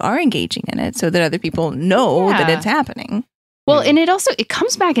behavior if you are engaging in it, so that other people know that it's happening. Well, and it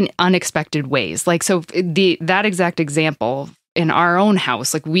comes back in unexpected ways. Like, so that exact example in our own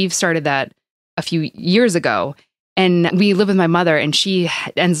house, like, we've started that a few years ago, and we live with my mother, and she's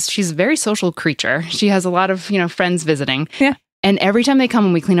a very social creature. She has a lot of, friends visiting. Yeah. And every time they come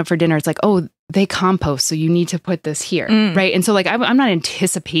and we clean up for dinner, it's like, oh, they compost, so you need to put this here. Right. And so, like, I'm not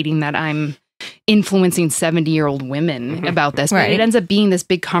anticipating that I'm influencing 70-year-old women about this, but it ends up being this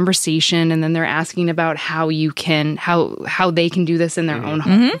big conversation, and then they're asking about how they can do this in their own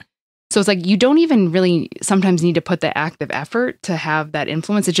home. So it's like, you don't even really sometimes need to put the active effort to have that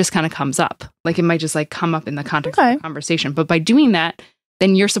influence. It just kind of comes up. Like, it might just like come up in the context of the conversation. But by doing that,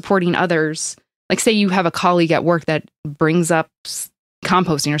 then you're supporting others. Like, say you have a colleague at work that brings up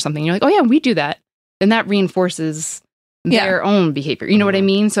composting or something. You're like, oh yeah, we do that. And that reinforces their own behavior. You know what I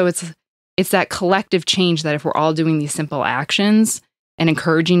mean? So it's that collective change that if we're all doing these simple actions and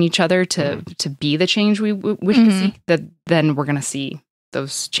encouraging each other to be the change we wish to see, that then we're going to see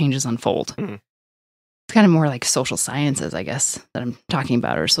those changes unfold. It's kind of more like social sciences, I guess, that I'm talking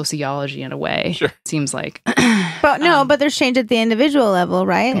about, or sociology in a way. Sure. It seems like. But no, but there's change at the individual level,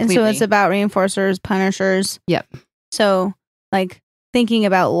 right? Completely. And so it's about reinforcers, punishers. Yep. So like thinking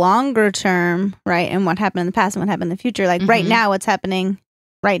about longer term, right? And what happened in the past and what happened in the future. Like right now, what's happening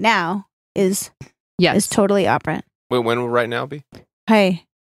right now is totally operant. Wait, when will right now be? Hey,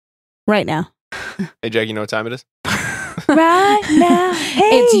 right now. Hey, Jack, you know what time it is? Right now.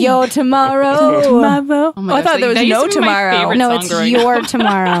 Hey. It's your tomorrow. Tomorrow. Oh my I thought there was that used no to be my tomorrow. favorite No, song it's growing your up.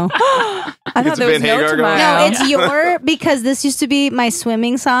 tomorrow. I thought It's a there was Van no Hagar going tomorrow. No, on. it's your, because this used to be my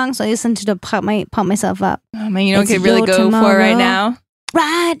swimming song. So I listened to pump myself up. Oh, man, you don't It's get really your go for it tomorrow. right now.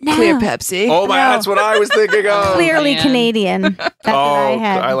 Right now. Clear Pepsi. Oh my, that's what I was thinking of. Clearly man. Canadian. That's what I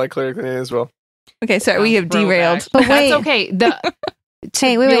had. I like Clear Canadian as well. Okay, sorry, we have derailed. But wait. That's okay.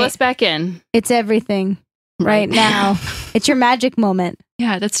 Hey, Reel wait. us back in. It's everything right now. It's your magic moment.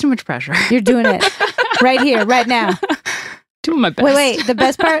 Yeah, that's too much pressure. You're doing it right here, right now. Doing my best. Wait. The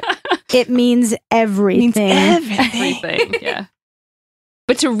best part? It means everything. Everything. Yeah.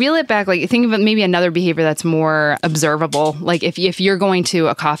 But to reel it back, like think of maybe another behavior that's more observable. Like if you're going to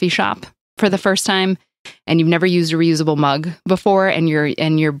a coffee shop for the first time and you've never used a reusable mug before, and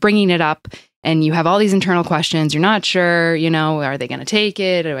you're bringing it up, and you have all these internal questions. You're not sure, are they going to take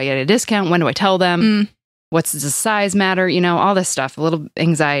it? Do I get a discount? When do I tell them? What's the size matter? All this stuff, a little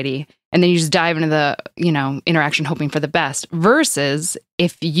anxiety. And then you just dive into the, interaction hoping for the best. Versus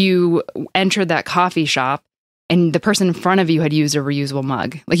if you entered that coffee shop and the person in front of you had used a reusable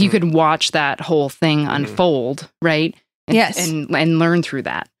mug. Like you could watch that whole thing unfold, right? Yes. And learn through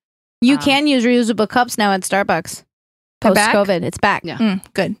that. You can use reusable cups now at Starbucks. They're back? Post-COVID. It's back. Yeah.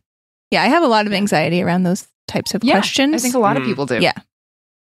 Good. Yeah, I have a lot of anxiety around those types of questions. I think a lot of people do. Yeah.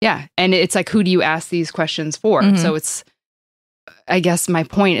 Yeah. And it's like, who do you ask these questions for? So it's, I guess my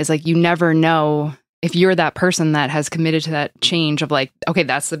point is like, you never know if you're that person that has committed to that change of like, okay,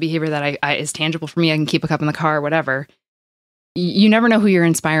 that's the behavior that I is tangible for me. I can keep a cup in the car or whatever. You never know who you're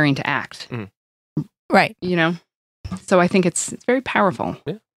inspiring to act. Right. So I think it's very powerful.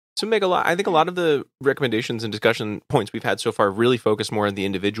 Yeah. So Meg, I think a lot of the recommendations and discussion points we've had so far really focus more on the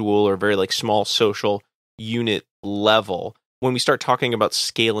individual or very like small social unit level. When we start talking about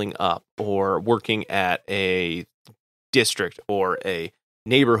scaling up or working at a district or a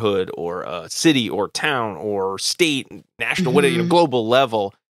neighborhood or a city or town or state, national, whatever, global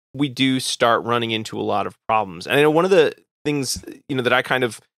level, we do start running into a lot of problems. And I know one of the things, that I kind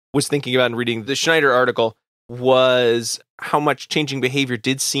of was thinking about in reading the Schneider article was how much changing behavior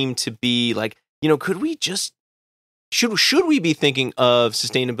did seem to be like, could we just, should we be thinking of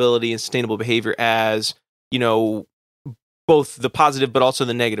sustainability and sustainable behavior as, both the positive but also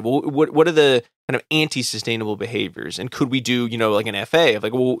the negative? What are the kind of anti-sustainable behaviors? And could we do, like an FA of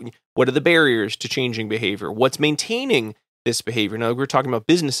like, well, what are the barriers to changing behavior? What's maintaining this behavior? Now, we were talking about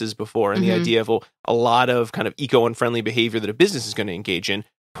businesses before and the idea of, well, a lot of kind of eco-unfriendly behavior that a business is going to engage in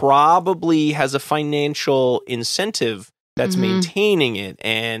probably has a financial incentive that's maintaining it.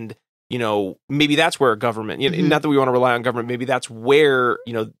 And, maybe that's where a government, not that we want to rely on government, maybe that's where,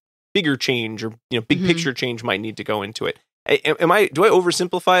 bigger change or, big picture change might need to go into it. Do I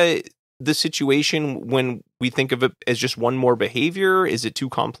oversimplify the situation when we think of it as just one more behavior? Is it too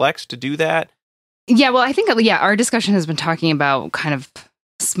complex to do that? Yeah, well, I think, our discussion has been talking about kind of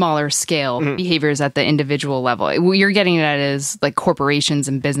smaller scale behaviors at the individual level. What you're getting at is like corporations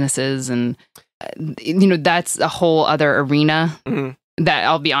and businesses, and that's a whole other arena that,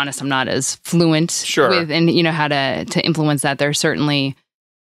 I'll be honest, I'm not as fluent with, and how to influence that.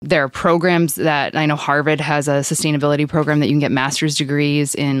 There are programs that I know Harvard has a sustainability program that you can get master's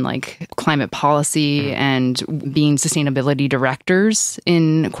degrees in like climate policy and being sustainability directors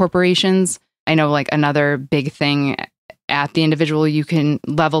in corporations. I know like another big thing at the individual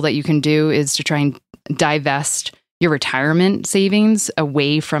level that you can do is to try and divest your retirement savings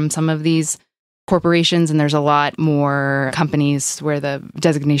away from some of these corporations. And there's a lot more companies where the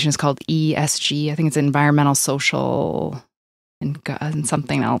designation is called ESG. I think it's environmental, social, and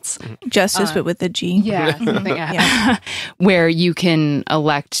something else. Justice, but with a G. Yeah. Where you can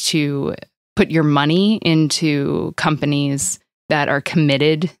elect to put your money into companies that are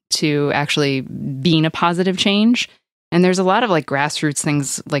committed to actually being a positive change. And there's a lot of like grassroots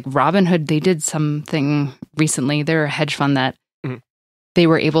things like Robinhood. They did something recently. They're a hedge fund that they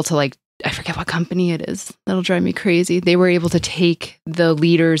were able to like, I forget what company it is. That'll drive me crazy. They were able to take the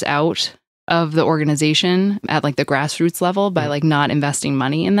leaders out of the organization at like the grassroots level by like not investing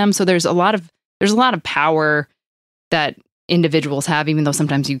money in them. So there's a lot of power that individuals have, even though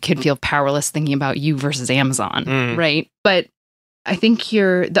sometimes you could feel powerless thinking about you versus Amazon, right? But I think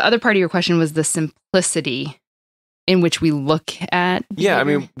the other part of your question was the simplicity in which we look at behavior. Yeah, I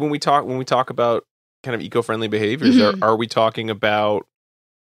mean, when we talk about kind of eco-friendly behaviors, are we talking about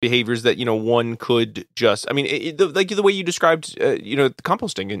behaviors that, one could just, I mean, like the way you described,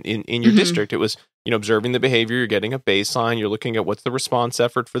 composting in your district, it was, observing the behavior, you're getting a baseline, you're looking at what's the response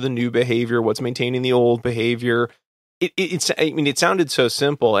effort for the new behavior, what's maintaining the old behavior. It sounded so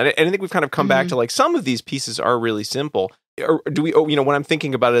simple. And I think we've kind of come back to like some of these pieces are really simple. Or do we, when I'm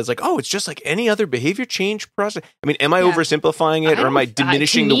thinking about it, it's like, it's just like any other behavior change process. I mean, am I oversimplifying it, or am I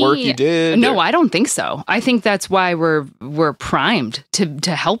diminishing the work you did? No, I don't think so. I think that's why we're primed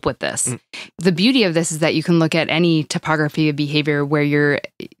to help with this. The beauty of this is that you can look at any topography of behavior where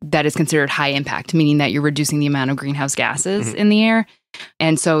that is considered high impact, meaning that you're reducing the amount of greenhouse gases in the air.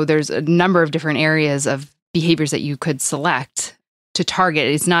 And so there's a number of different areas of behaviors that you could select to target.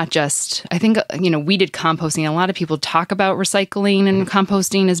 It's not just, I think, we did composting. A lot of people talk about recycling and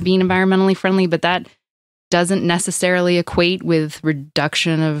composting as being environmentally friendly, but that doesn't necessarily equate with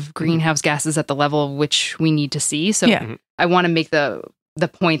reduction of greenhouse gases at the level which we need to see. So I want to make the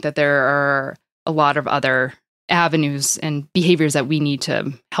point that there are a lot of other avenues and behaviors that we need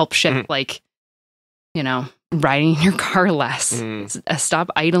to help shift, like, riding in your car less, stop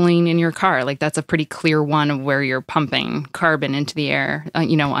idling in your car. Like, that's a pretty clear one of where you're pumping carbon into the air,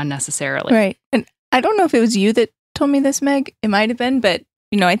 unnecessarily. Right. And I don't know if it was you that told me this, Meg. It might have been, but,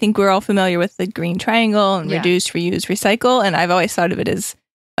 I think we're all familiar with the green triangle and reduce, reuse, recycle. And I've always thought of it as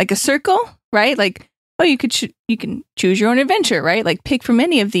like a circle, right? Like, you can choose your own adventure, right? Like, pick from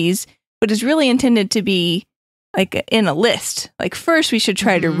any of these, but it's really intended to be like in a list. Like, first we should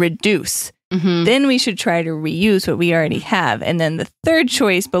try to reduce. Then we should try to reuse what we already have. And then the third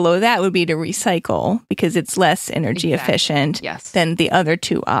choice below that would be to recycle, because it's less energy efficient than the other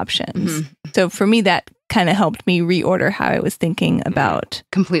two options. So for me, that kind of helped me reorder how I was thinking about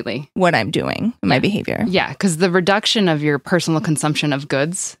completely what I'm doing, my behavior. Yeah, because the reduction of your personal consumption of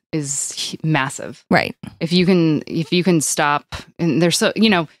goods is massive. Right. If you can stop, and there's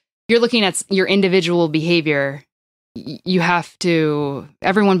you're looking at your individual behavior.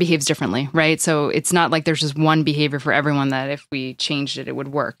 Everyone behaves differently, right? So it's not like there's just one behavior for everyone that if we changed it, it would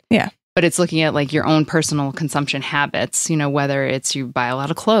work. Yeah. But it's looking at like your own personal consumption habits, whether it's you buy a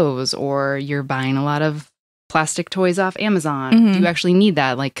lot of clothes or you're buying a lot of plastic toys off Amazon. Do you actually need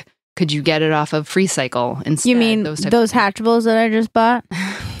that? Like, could you get it off of FreeCycle instead? You mean those Hatchables that I just bought?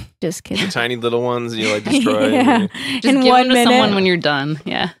 Just kidding. The tiny little ones you like destroy. Just in give 1 minute. To someone when you're done.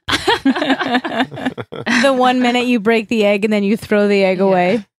 Yeah. The 1 minute you break the egg and then you throw the egg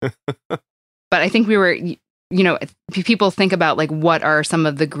away. But I think we were, people think about like what are some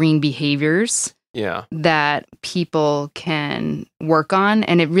of the green behaviors that people can work on,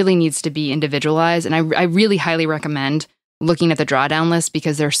 and it really needs to be individualized. And I really highly recommend looking at the drawdown list,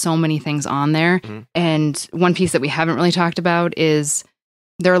 because there's so many things on there. And one piece that we haven't really talked about is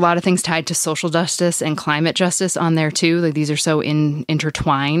there are a lot of things tied to social justice and climate justice on there too. Like, these are so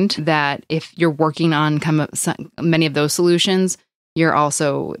intertwined that if you're working on many of those solutions, you're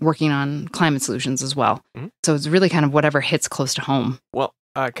also working on climate solutions as well. So it's really kind of whatever hits close to home. Well,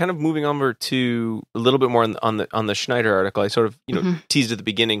 kind of moving over to a little bit more on the Schneider article, I sort of teased at the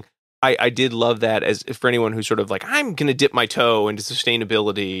beginning. I did love that, as for anyone who's sort of like, I'm going to dip my toe into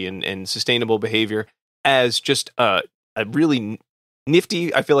sustainability and sustainable behavior, as just a really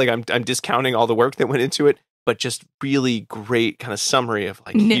nifty. I feel like I'm discounting all the work that went into it, but just really great kind of summary of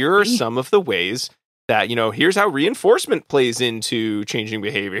like, here are some of the ways that, here's how reinforcement plays into changing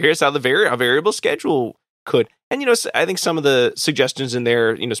behavior. Here's how a variable schedule could. And, I think some of the suggestions in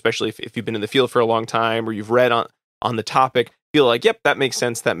there, especially if you've been in the field for a long time or you've read on the topic, feel like, yep, that makes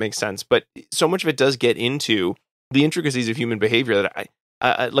sense. But so much of it does get into the intricacies of human behavior that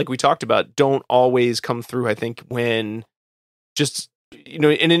I like we talked about, don't always come through, I think, when just,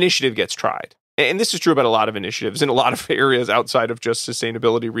 an initiative gets tried. And this is true about a lot of initiatives in a lot of areas outside of just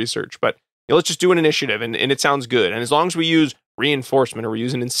sustainability research. But let's just do an initiative and it sounds good. And as long as we use reinforcement or we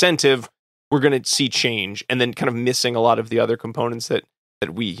use an incentive, we're going to see change, and then kind of missing a lot of the other components that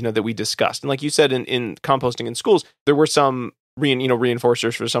we discussed. And like you said, in composting in schools, there were some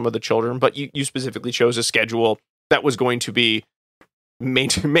reinforcers for some of the children, but you specifically chose a schedule that was going to be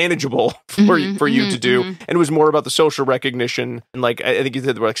manageable for you to do, and it was more about the social recognition. And like I think you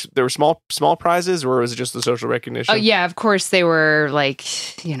said there were small prizes, or was it just the social recognition? Oh yeah, of course they were like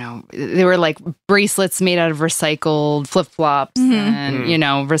they were like bracelets made out of recycled flip flops and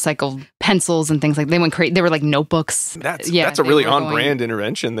recycled pencils and things like. They went crazy. They were like notebooks. That's a really on brand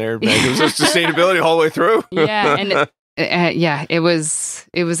intervention there, Meg. It was just sustainability all the way through. Yeah, and Yeah, it was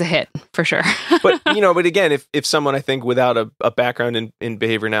a hit for sure. But again, if someone, I think, without a background in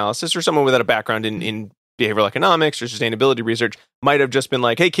behavior analysis, or someone without a background in behavioral economics or sustainability research, might have just been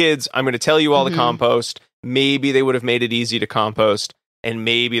like, hey kids, I'm going to tell you all to compost. Maybe they would have made it easy to compost, and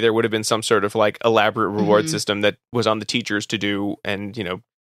maybe there would have been some sort of like elaborate reward system that was on the teachers to do. And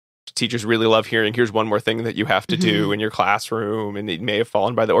teachers really love hearing, here's one more thing that you have to do in your classroom, and it may have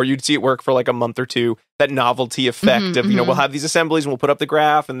fallen by or you'd see it work for like a month or two. That novelty effect of we'll have these assemblies and we'll put up the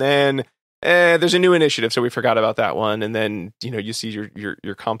graph, and then there's a new initiative, so we forgot about that one, and then you see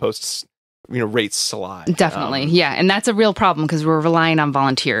your composts rates slide. Definitely. Yeah. And that's a real problem because we're relying on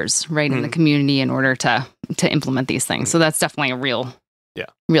volunteers, right, in the community in order to implement these things. So that's definitely a real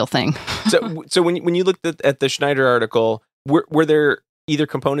thing. So when you looked at the Schneider article, were there either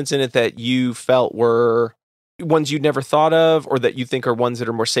components in it that you felt were ones you'd never thought of, or that you think are ones that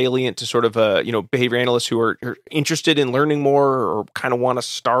are more salient to sort of behavior analysts who are interested in learning more, or kind of want to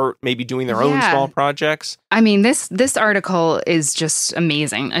start maybe doing their own small projects? I mean, this article is just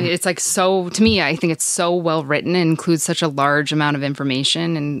amazing. It's like, so to me, I think it's so well written and includes such a large amount of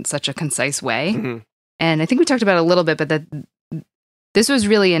information in such a concise way. And I think we talked about it a little bit, but that this was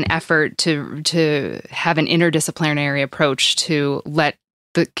really an effort to have an interdisciplinary approach to let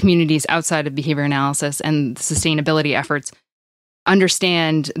the communities outside of behavior analysis and sustainability efforts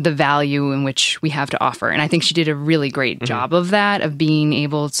understand the value in which we have to offer. And I think she did a really great job of that, of being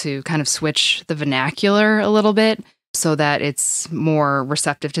able to kind of switch the vernacular a little bit so that it's more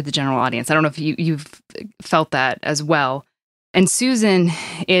receptive to the general audience. I don't know if you've felt that as well. And Susan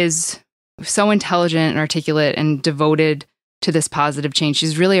is so intelligent and articulate and devoted to this positive change.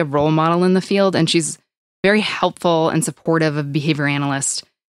 She's really a role model in the field, and she's very helpful and supportive of behavior analysts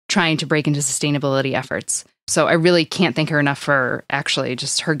trying to break into sustainability efforts. So I really can't thank her enough for actually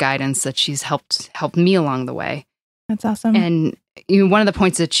just her guidance that she's helped me along the way. That's awesome. And one of the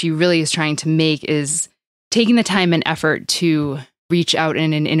points that she really is trying to make is taking the time and effort to reach out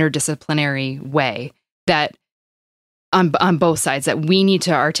in an interdisciplinary way, that on both sides, that we need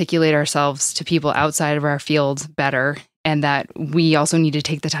to articulate ourselves to people outside of our field better, and that we also need to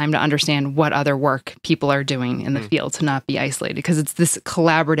take the time to understand what other work people are doing in the field, to not be isolated, because it's this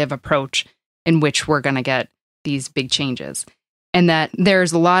collaborative approach in which we're going to get these big changes. And that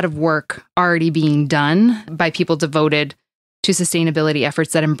there's a lot of work already being done by people devoted to sustainability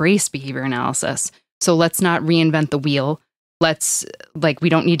efforts that embrace behavior analysis. So let's not reinvent the wheel. We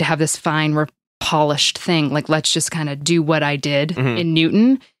don't need to have this fine, polished thing. Let's just kind of do what I did in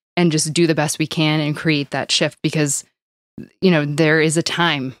Newton and just do the best we can and create that shift, because there is a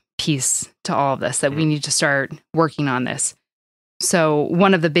time piece to all of this, that we need to start working on this. So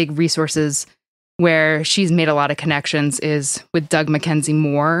one of the big resources where she's made a lot of connections is with Doug Mackenzie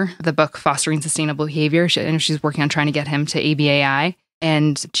Moore, the book Fostering Sustainable Behavior. She's working on trying to get him to ABAI.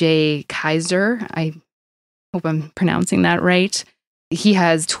 And Jay Kaiser, I hope I'm pronouncing that right. He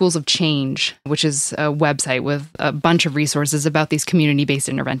has Tools of Change, which is a website with a bunch of resources about these community-based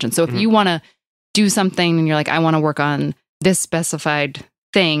interventions. So if you want to do something and you're like, I want to work on this specified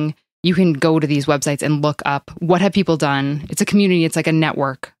thing, you can go to these websites and look up what have people done. It's a community. It's like a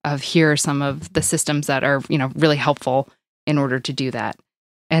network of, here are some of the systems that are, really helpful in order to do that.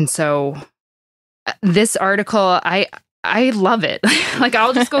 And so this article, I love it.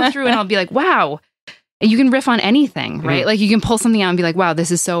 I'll just go through and I'll be like, wow, you can riff on anything, right? You can pull something out and be like, wow, this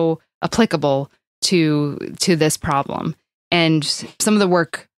is so applicable to this problem. And some of the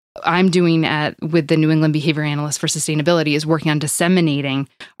work I'm doing with the New England Behavior Analyst for Sustainability is working on disseminating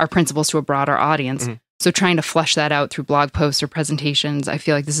our principles to a broader audience. So trying to flesh that out through blog posts or presentations, I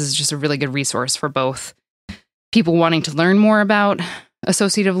feel like this is just a really good resource for both people wanting to learn more about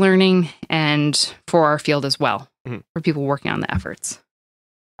associative learning and for our field as well, for people working on the efforts.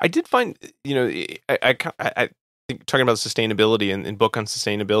 I did find, I think talking about sustainability and book on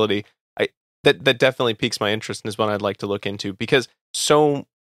sustainability, that definitely piques my interest and is one I'd like to look into, because so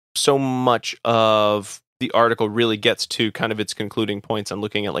much of the article really gets to kind of its concluding points on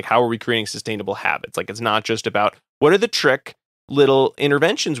looking at how are we creating sustainable habits. It's not just about what are the trick little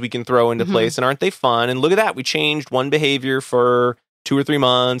interventions we can throw into place, and aren't they fun? And look at that, we changed one behavior for 2 or 3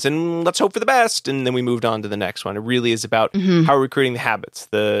 months, and let's hope for the best, and then we moved on to the next one. It really is about how are we creating the habits.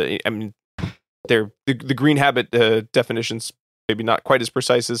 The green habit definitions maybe not quite as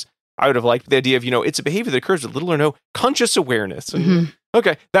precise as I would have liked, the idea of, it's a behavior that occurs with little or no conscious awareness. And,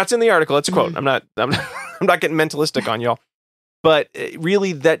 okay, that's in the article. It's a quote. I'm not getting mentalistic on y'all. But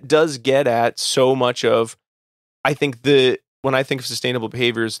really, that does get at so much of, I think, when I think of sustainable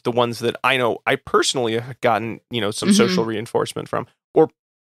behaviors, the ones that I know I personally have gotten, some social reinforcement from, or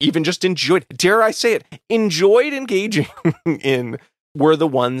even just enjoyed, dare I say it, enjoyed engaging in were the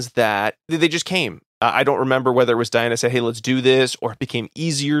ones that they just came. I don't remember whether it was Diana said, hey, let's do this, or it became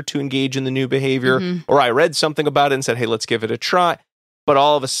easier to engage in the new behavior, or I read something about it and said, hey, let's give it a try. But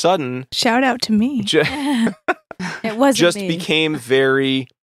all of a sudden, shout out to me. It wasn't just me. became very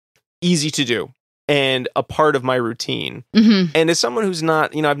easy to do and a part of my routine. And as someone who's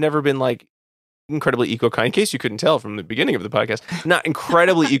not, I've never been like incredibly eco-conscious, in case you couldn't tell from the beginning of the podcast, not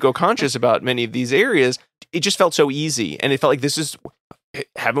incredibly eco-conscious about many of these areas, it just felt so easy. And it felt like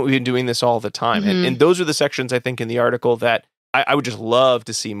haven't we been doing this all the time? And those are the sections I think in the article that I would just love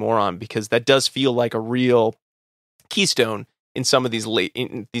to see more on, because that does feel like a real keystone in some of these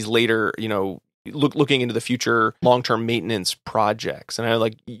later, looking into the future long-term maintenance projects. And I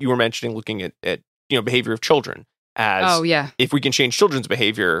like you were mentioning looking at behavior of children as if we can change children's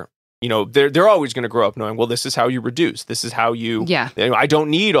behavior, they're always going to grow up knowing, well, this is how you reduce. This is how you, I don't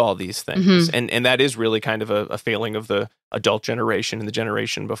need all these things. And that is really kind of a failing of the adult generation and the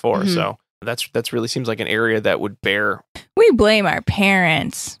generation before. So that's really seems like an area that would bear. We blame our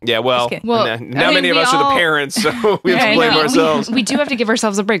parents. Yeah, well many of us are the parents, so we have to blame ourselves. We do have to give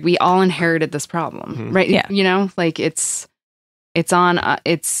ourselves a break. We all inherited this problem, right? Yeah. Like it's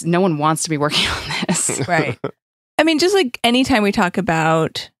no one wants to be working on this. Right. I mean, just like anytime we talk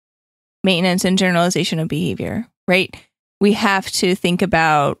about maintenance and generalization of behavior, right? We have to think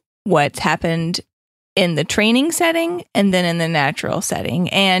about what's happened in the training setting and then in the natural setting.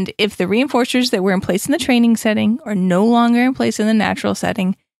 And if the reinforcers that were in place in the training setting are no longer in place in the natural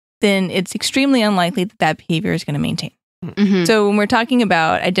setting, then it's extremely unlikely that behavior is going to maintain. So when we're talking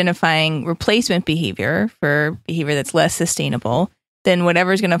about identifying replacement behavior for behavior that's less sustainable, then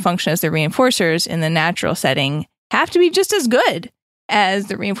whatever is going to function as the reinforcers in the natural setting have to be just as good as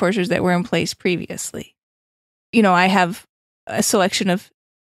the reinforcers that were in place previously. I have a selection of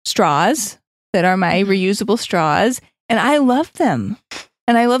straws that are my reusable straws, and I love them.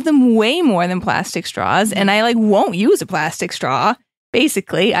 And I love them way more than plastic straws, and I won't use a plastic straw.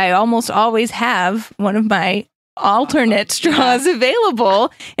 Basically, I almost always have one of my alternate straws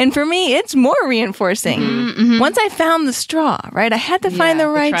available, and for me it's more reinforcing. Once I found the straw, right, I had to find the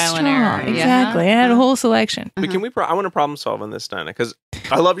right straw. Exactly. I had a whole selection. But I want to problem solve on this, Dinah, because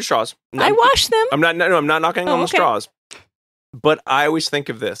I love your straws. I wash them. I'm not knocking on the straws, but I always think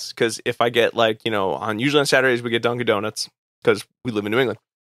of this because if I get usually on Saturdays we get Dunkin' Donuts because we live in New England.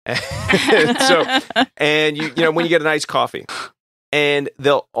 And when you get an iced coffee, and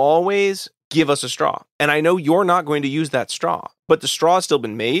they'll always give us a straw. And I know you're not going to use that straw, but the straw has still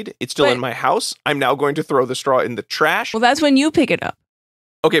been made. It's still in my house. I'm now going to throw the straw in the trash. Well, that's when you pick it up.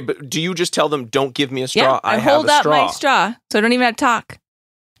 Okay, but do you just tell them, don't give me a straw? Yeah, I hold up my straw, so I don't even have to talk.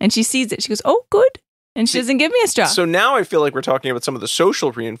 And she sees it. She goes, oh, good. And she doesn't give me a straw. So now I feel like we're talking about some of the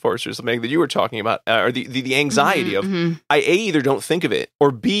social reinforcers, Meg, that you were talking about, or the anxiety of, I A, either don't think of it,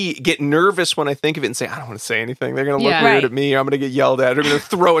 or B, get nervous when I think of it and say, I don't want to say anything. They're going to look weird at me. I'm going to get yelled at. They're going to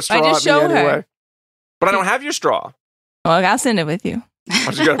throw a straw at me anyway. Her. But I don't have your straw. Well, I'll send it with you.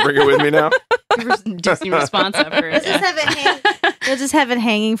 I just got to bring it with me now. Disney response after it. You'll just have it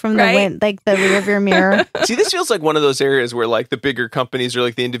hanging from the wind, like the rear of your mirror. See, this feels like one of those areas where the bigger companies are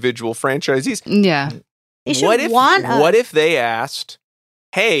like the individual franchisees. Yeah. What if they asked,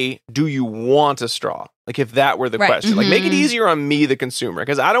 hey, do you want a straw? Like if that were the question. Like make it easier on me, the consumer,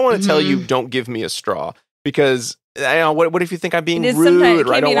 because I don't want to tell you don't give me a straw because what if you think I'm being rude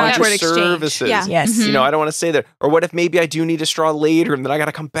or I don't want your services? Yeah. Yes. I don't want to say that. Or what if maybe I do need a straw later and then I got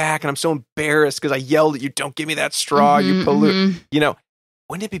to come back and I'm so embarrassed because I yelled at you, don't give me that straw, you pollute.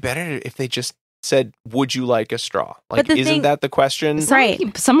 Wouldn't it be better if they just said, would you like a straw? Like, isn't that the question?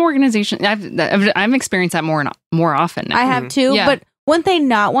 Some organizations, I've experienced that more often now. I have too, but wouldn't they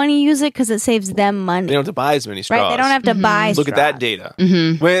not want to use it because it saves them money? They don't have to buy as many straws. Right, they don't have to buy Look at that data.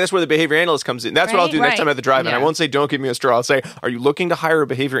 Well, that's where the behavior analyst comes in. That's what I'll do next time at the drive-in. I won't say, don't give me a straw. I'll say, are you looking to hire a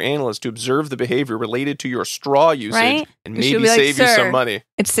behavior analyst to observe the behavior related to your straw usage and maybe save you some money?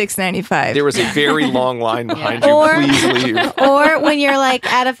 It's $6.95. There was a very long line behind you. Please leave. Or when you're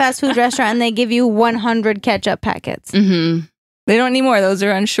at a fast food restaurant and they give you 100 ketchup packets. They don't need more. Those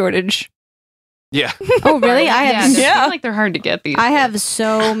are on shortage. Yeah. Oh, really? I have. Like they're hard to get these. I have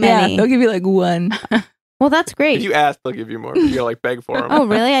so many. Yeah, they'll give you one. Well, that's great. If you ask, they'll give you more. You gotta beg for them. Oh,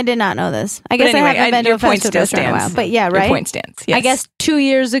 really? I did not know this. I guess I haven't been to a fast food restaurant in a while. But yeah, right? Your point stands. Yes. I guess 2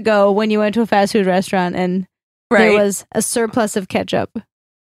 years ago when you went to a fast food restaurant and there was a surplus of ketchup.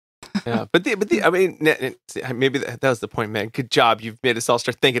 Yeah, but I mean, maybe that was the point, man. Good job, you've made us all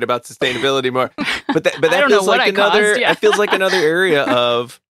start thinking about sustainability more. But that feels like another. It feels like another area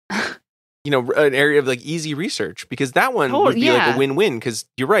of an area of like easy research, because that one would be like a win-win, because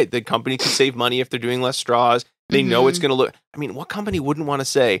you're right. The company could save money if they're doing less straws. They know it's going to look. I mean, what company wouldn't want to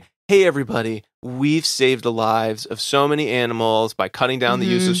say, hey, everybody, we've saved the lives of so many animals by cutting down the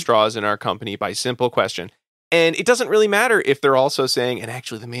use of straws in our company by simple question. And it doesn't really matter if they're also saying, and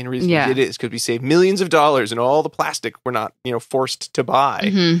actually the main reason we did it is because we saved millions of dollars and all the plastic we're not, forced to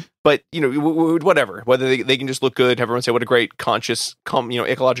buy. But, whatever, whether they can just look good, have everyone say what a great conscious,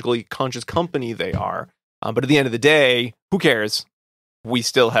 ecologically conscious company they are. But at the end of the day, who cares? We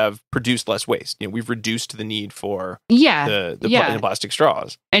still have produced less waste. We've reduced the need for the plastic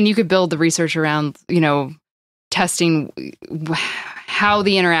straws. And you could build the research around, testing how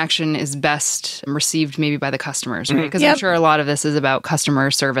the interaction is best received maybe by the customers, right? Because I'm sure a lot of this is about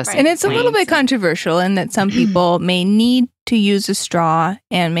customer service. Right. And it's a little bit controversial in that some people may need to use a straw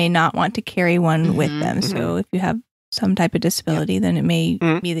and may not want to carry one with them. So if you have some type of disability, then it may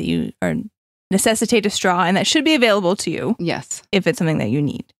be that you are necessitate a straw, and that should be available to you. Yes. If it's something that you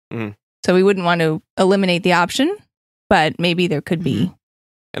need. So we wouldn't want to eliminate the option, but maybe there could be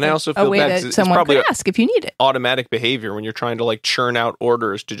and I also feel a way that someone could ask if you need it. Automatic behavior when you're trying to like churn out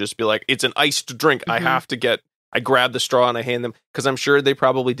orders to just be like, it's an iced drink. I grab the straw and I hand them, because I'm sure they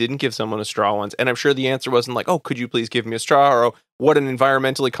probably didn't give someone a straw once. And I'm sure the answer wasn't like, oh, could you please give me a straw? Or, oh, what an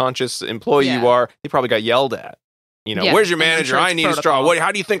environmentally conscious employee you are. They probably got yelled at. Where's your manager? I need a straw.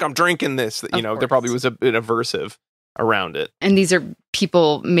 How do you think I'm drinking this? There probably was an aversive around it. And these are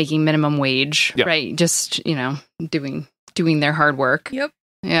people making minimum wage, right? Just, doing their hard work. Yep.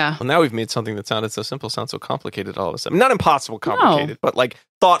 Yeah. Well, now we've made something that sounded so simple sound so complicated all of a sudden. Not impossible complicated, but like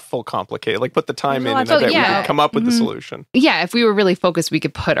thoughtful complicated. Like put the time in and I bet we can come up with the solution. Yeah. If we were really focused, we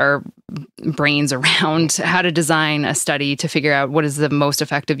could put our brains around how to design a study to figure out what is the most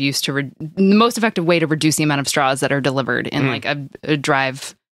effective the most effective way to reduce the amount of straws that are delivered in like a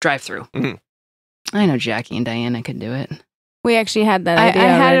drive-through. I know Jackie and Diana could do it. We actually had that idea I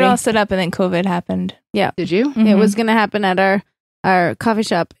had already. it all set up and then COVID happened. Yeah. Did you? It was going to happen at our coffee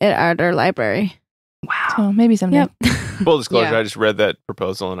shop at our library. Wow. So maybe someday. Yep. Full disclosure, I just read that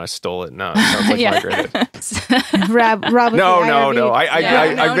proposal and I stole it. No, it sounds like my great. Rob was No.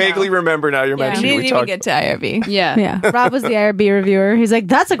 I vaguely remember now you're mentioning we didn't even get to IRB. Yeah. Rob was the IRB reviewer. He's like,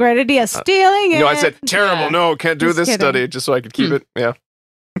 that's a great idea. Stealing it. No, I said, terrible. No, can't do this study just so I could keep it. Yeah.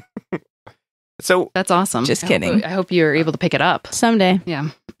 So that's awesome. Just kidding. I hope you're able to pick it up someday. Yeah.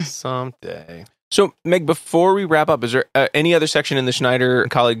 Someday. So, Meg, before we wrap up, is there any other section in the Schneider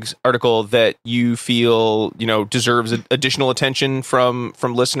colleagues article that you feel, deserves additional attention from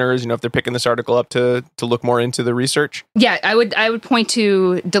listeners, if they're picking this article up to look more into the research? Yeah, I would point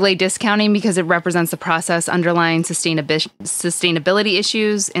to delay discounting because it represents the process underlying sustainability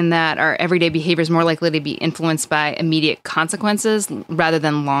issues, in that our everyday behavior is more likely to be influenced by immediate consequences rather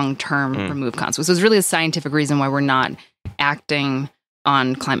than long-term removed consequences. So it's really a scientific reason why we're not acting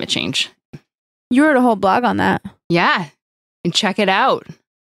on climate change. You wrote a whole blog on that. Yeah. And check it out.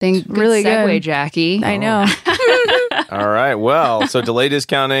 Really segue, good. Jackie. I know. All right. Well, so delay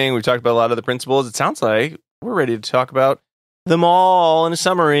discounting. We've talked about a lot of the principles. It sounds like we're ready to talk about them all in a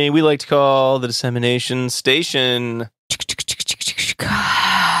summary we like to call the dissemination station.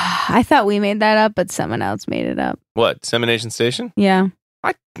 I thought we made that up, but someone else made it up. What? Dissemination station? Yeah.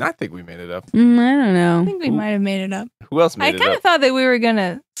 I think we made it up. I don't know. I think we might have made it up. Who else made it up? I kind of thought that we were going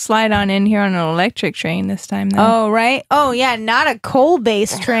to slide on in here on an electric train this time, though. Oh, right. Oh, yeah. Not a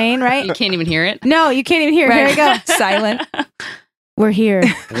coal-based train, right? You can't even hear it? No, you can't even hear it. Here we go. Silent. We're here.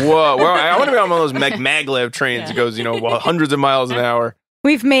 Whoa. Well, I want to be on one of those maglev trains that goes, hundreds of miles an hour.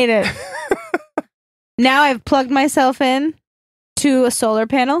 We've made it. Now I've plugged myself in to a solar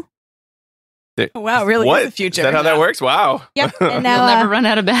panel. Wow, really? What? Is the future. Is that how that works? Wow. Yep. And now you'll never run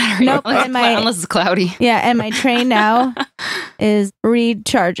out of battery. Nope. Unless it's cloudy. Yeah, and my train now is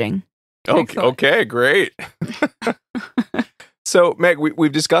recharging. Okay, great. So, Meg,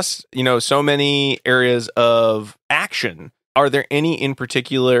 we've discussed, so many areas of action. Are there any in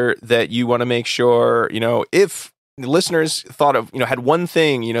particular that you want to make sure, if the listeners thought of, had one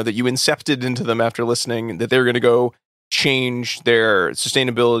thing, that you incepted into them after listening, that they're going to go change their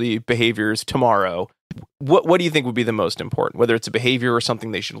sustainability behaviors tomorrow, what do you think would be the most important, whether it's a behavior or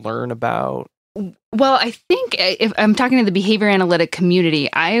something they should learn about? Well, I think if I'm talking to the behavior analytic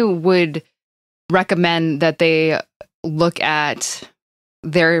community, I would recommend that they look at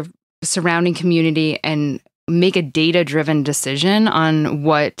their surrounding community and make a data-driven decision on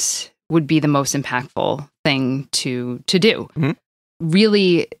what would be the most impactful thing to do. Mm-hmm.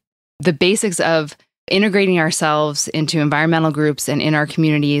 Really, the basics of integrating ourselves into environmental groups and in our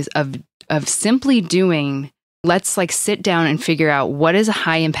communities, of simply doing let's like sit down and figure out what is a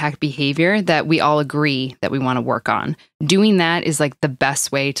high impact behavior that we all agree that we want to work on. Doing that is like the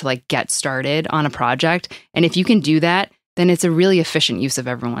best way to like get started on a project. And if you can do that, then it's a really efficient use of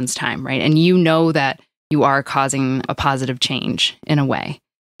everyone's time, right? And you know that you are causing a positive change in a way.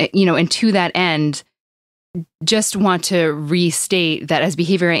 And to that end, just want to restate that as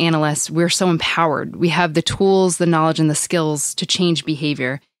behavior analysts, we're so empowered. We have the tools, the knowledge, and the skills to change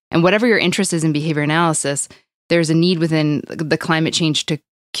behavior. And whatever your interest is in behavior analysis, there's a need within the climate change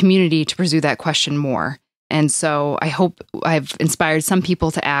community to pursue that question more. And so I hope I've inspired some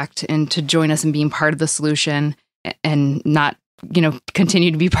people to act and to join us in being part of the solution and not,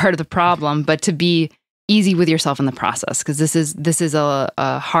 continue to be part of the problem, but to be easy with yourself in the process, because this is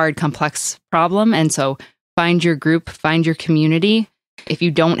a hard, complex problem. And so find your group, find your community. If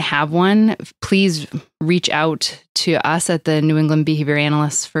you don't have one, please reach out to us at the New England Behavior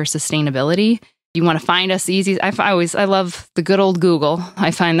Analysts for Sustainability. If you want to find us easy, I love the good old Google.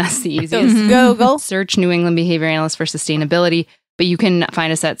 I find that's the easiest. Google. Search New England Behavior Analysts for Sustainability. But you can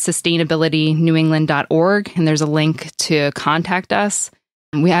find us at sustainabilitynewengland.org, and there's a link to contact us.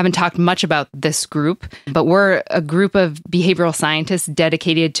 We haven't talked much about this group, but we're a group of behavioral scientists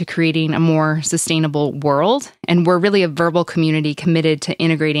dedicated to creating a more sustainable world. And we're really a verbal community committed to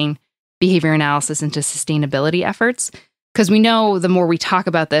integrating behavior analysis into sustainability efforts. Because we know the more we talk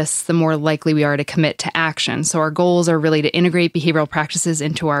about this, the more likely we are to commit to action. So our goals are really to integrate behavioral practices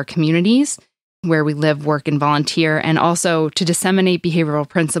into our communities where we live, work, and volunteer, and also to disseminate behavioral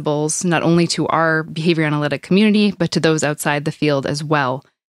principles, not only to our behavior analytic community, but to those outside the field as well.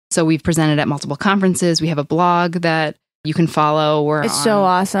 So we've presented at multiple conferences. We have a blog that you can follow. It's so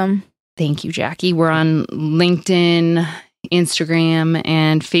awesome. Thank you, Jackie. We're on LinkedIn, Instagram,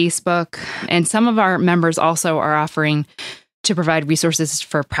 and Facebook. And some of our members also are offering to provide resources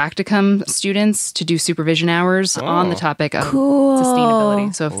for practicum students to do supervision hours on the topic of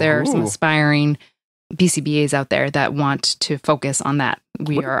sustainability. So if there are some aspiring BCBAs out there that want to focus on that,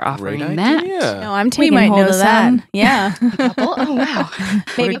 we are offering that. No, I'm taking hold of that. Yeah. Oh, wow.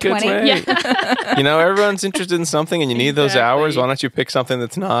 Maybe 20. Yeah. Everyone's interested in something and you need those hours. Why don't you pick something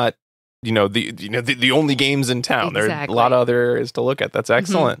that's not, the only games in town? There are a lot of other areas to look at. That's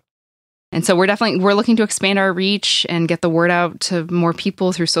excellent. Mm-hmm. And so we're looking to expand our reach and get the word out to more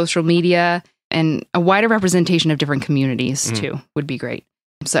people through social media, and a wider representation of different communities too would be great.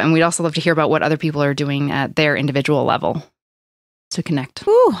 So, and we'd also love to hear about what other people are doing at their individual level to connect.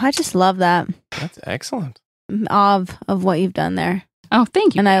 Ooh, I just love that. That's excellent. Of what you've done there. Oh,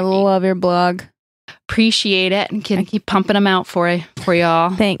 thank you. And I love your blog. Appreciate it, and can keep pumping them out for y'all.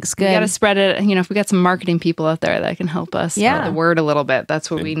 Thanks. Good. We got to spread it. If we got some marketing people out there that can help us spread the word a little bit,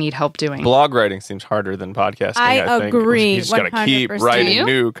 that's what we need help doing. Blog writing seems harder than podcasting. I think. Agree. You just got to keep writing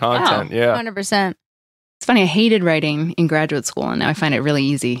new content. Yeah, 100%. It's funny. I hated writing in graduate school, and now I find it really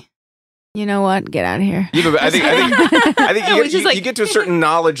easy. You know what? Get out of here. Yeah, but I think you get to a certain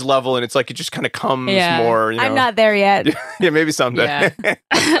knowledge level, and it's like it just kind of comes more. I'm not there yet. Yeah, maybe someday. Yeah.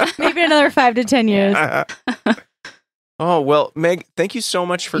 Maybe another 5 to 10 years. Oh, well, Meg, thank you so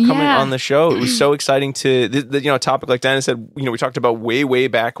much for coming on the show. It was so exciting to a topic like Diana said. We talked about way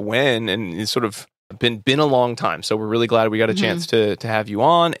back when, and it's sort of been a long time. So we're really glad we got a chance to have you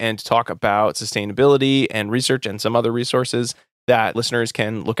on and to talk about sustainability and research and some other resources that listeners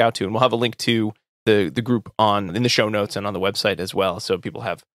can look out to. And we'll have a link to the group in the show notes and on the website as well. So people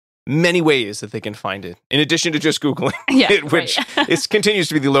have many ways that they can find it, in addition to just Googling it, which continues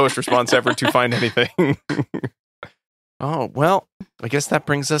to be the lowest response ever to find anything. Oh, well, I guess that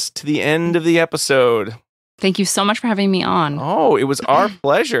brings us to the end of the episode. Thank you so much for having me on. Oh, it was our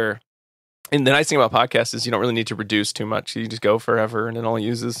pleasure. And the nice thing about podcasts is you don't really need to reduce too much. You just go forever and it only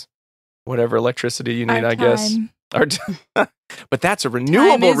uses whatever electricity you need, I guess. But that's a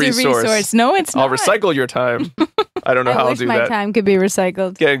renewable resource. No, it's not. I'll recycle your time. I don't know how I'll do that. My time could be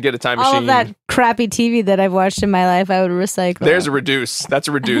recycled. Get a time machine. All of that crappy TV that I've watched in my life, I would recycle. There's a reduce. That's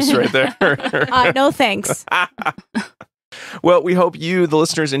a reduce right there. No thanks. Well, we hope you, the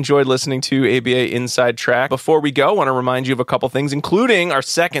listeners, enjoyed listening to ABA Inside Track. Before we go, I want to remind you of a couple things, including our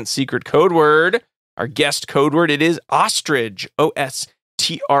second secret code word, our guest code word. It is ostrich, OSTRICH.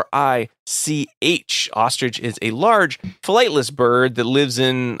 Ostrich is a large, flightless bird that lives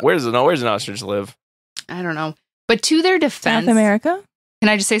in... Where's an ostrich live? I don't know. But to their defense... South America? Can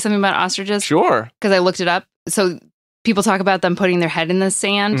I just say something about ostriches? Sure. Because I looked it up. So people talk about them putting their head in the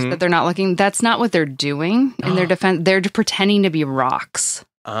sand, that they're not looking. That's not what they're doing in their defense. They're pretending to be rocks.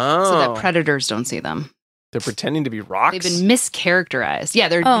 Oh. So that predators don't see them. They're pretending to be rocks? They've been mischaracterized. Yeah,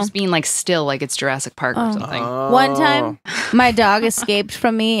 they're just being like still, like it's Jurassic Park or something. One time, my dog escaped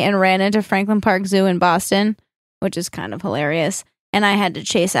from me and ran into Franklin Park Zoo in Boston. which is kind of hilarious. And I had to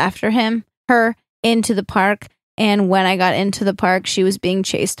chase after her into the park. And when I got into the park, she was being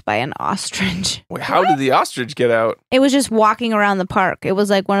chased by an ostrich. Wait, how did the ostrich get out? It was just walking around the park. It was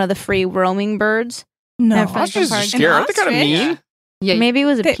like one of the free roaming birds. No, ostriches are scary. Aren't they kind of mean? Yeah, maybe it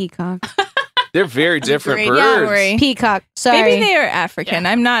was a peacock. They're very different Great. birds. Don't worry. Peacock. Sorry. Maybe they are African.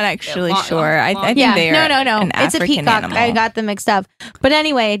 I'm not actually sure. I think they are. No. An It's a African peacock. animal. I got them mixed up. But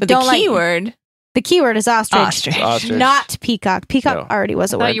anyway, But don't the keyword. The keyword is ostrich. Ostrich. Not peacock. Peacock already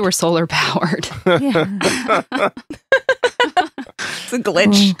was a I word. thought you were solar powered. Yeah. It's a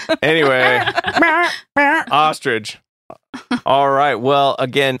glitch. Anyway, ostrich. All right. Well,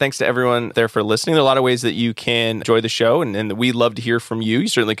 again, thanks to everyone there for listening. There are a lot of ways that you can enjoy the show, and we'd love to hear from you. You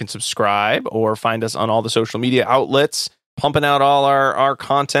certainly can subscribe or find us on all the social media outlets, pumping out all our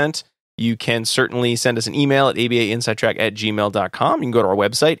content. You can certainly send us an email at abainsidetrack@gmail.com. You can go to our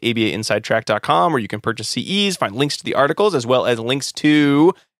website, abainsidetrack.com, where you can purchase CEs, find links to the articles, as well as links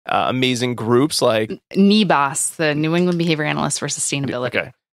to amazing groups like NEBOS, the New England Behavior Analysts for Sustainability.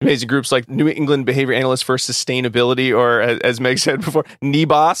 Okay. Amazing groups like New England Behavior Analysts for Sustainability, or as Meg said before,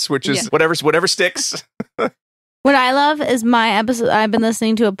 NEBOS, which is whatever sticks. What I love is my episode. I've been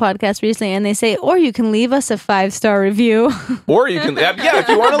listening to a podcast recently, and they say, or you can leave us a 5-star review. Or you can, if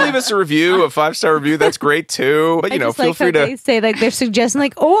you want to leave us a review, a 5-star review, that's great too. But, feel free to. They say, like, they're suggesting,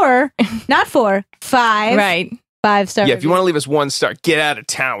 like, or, not 4, 5. Right. 5-star. Yeah, if you want to leave us 1 star, get out of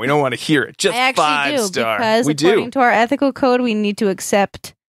town. We don't want to hear it. Just I actually 5-star. Because we according do. to our ethical code, we need to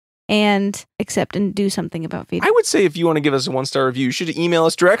accept and do something about feedback. I would say if you want to give us a 1-star review, you should email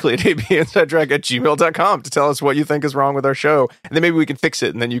us directly at abainsidetrack@gmail.com to tell us what you think is wrong with our show. And then maybe we can fix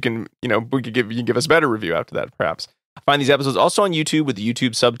it. And then you can give us a better review after that, perhaps. Find these episodes also on YouTube with the YouTube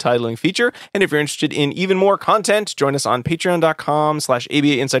subtitling feature. And if you're interested in even more content, join us on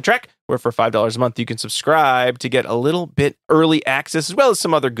patreon.com/ABAinsidetrack, where for $5 a month, you can subscribe to get a little bit early access, as well as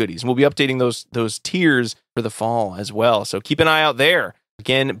some other goodies. And we'll be updating those tiers for the fall as well. So keep an eye out there.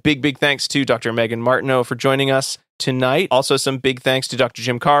 Again, big thanks to Dr. Meghan Martineau for joining us tonight. Also, some big thanks to Dr.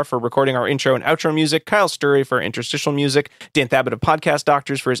 Jim Carr for recording our intro and outro music, Kyle Sturry for interstitial music, Dan Thabit of Podcast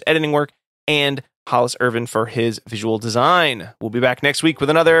Doctors for his editing work, and Hollis Irvin for his visual design. We'll be back next week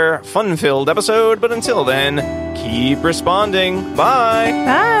with another fun-filled episode, but until then, keep responding. Bye.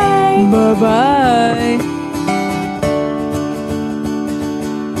 Bye. Bye-bye.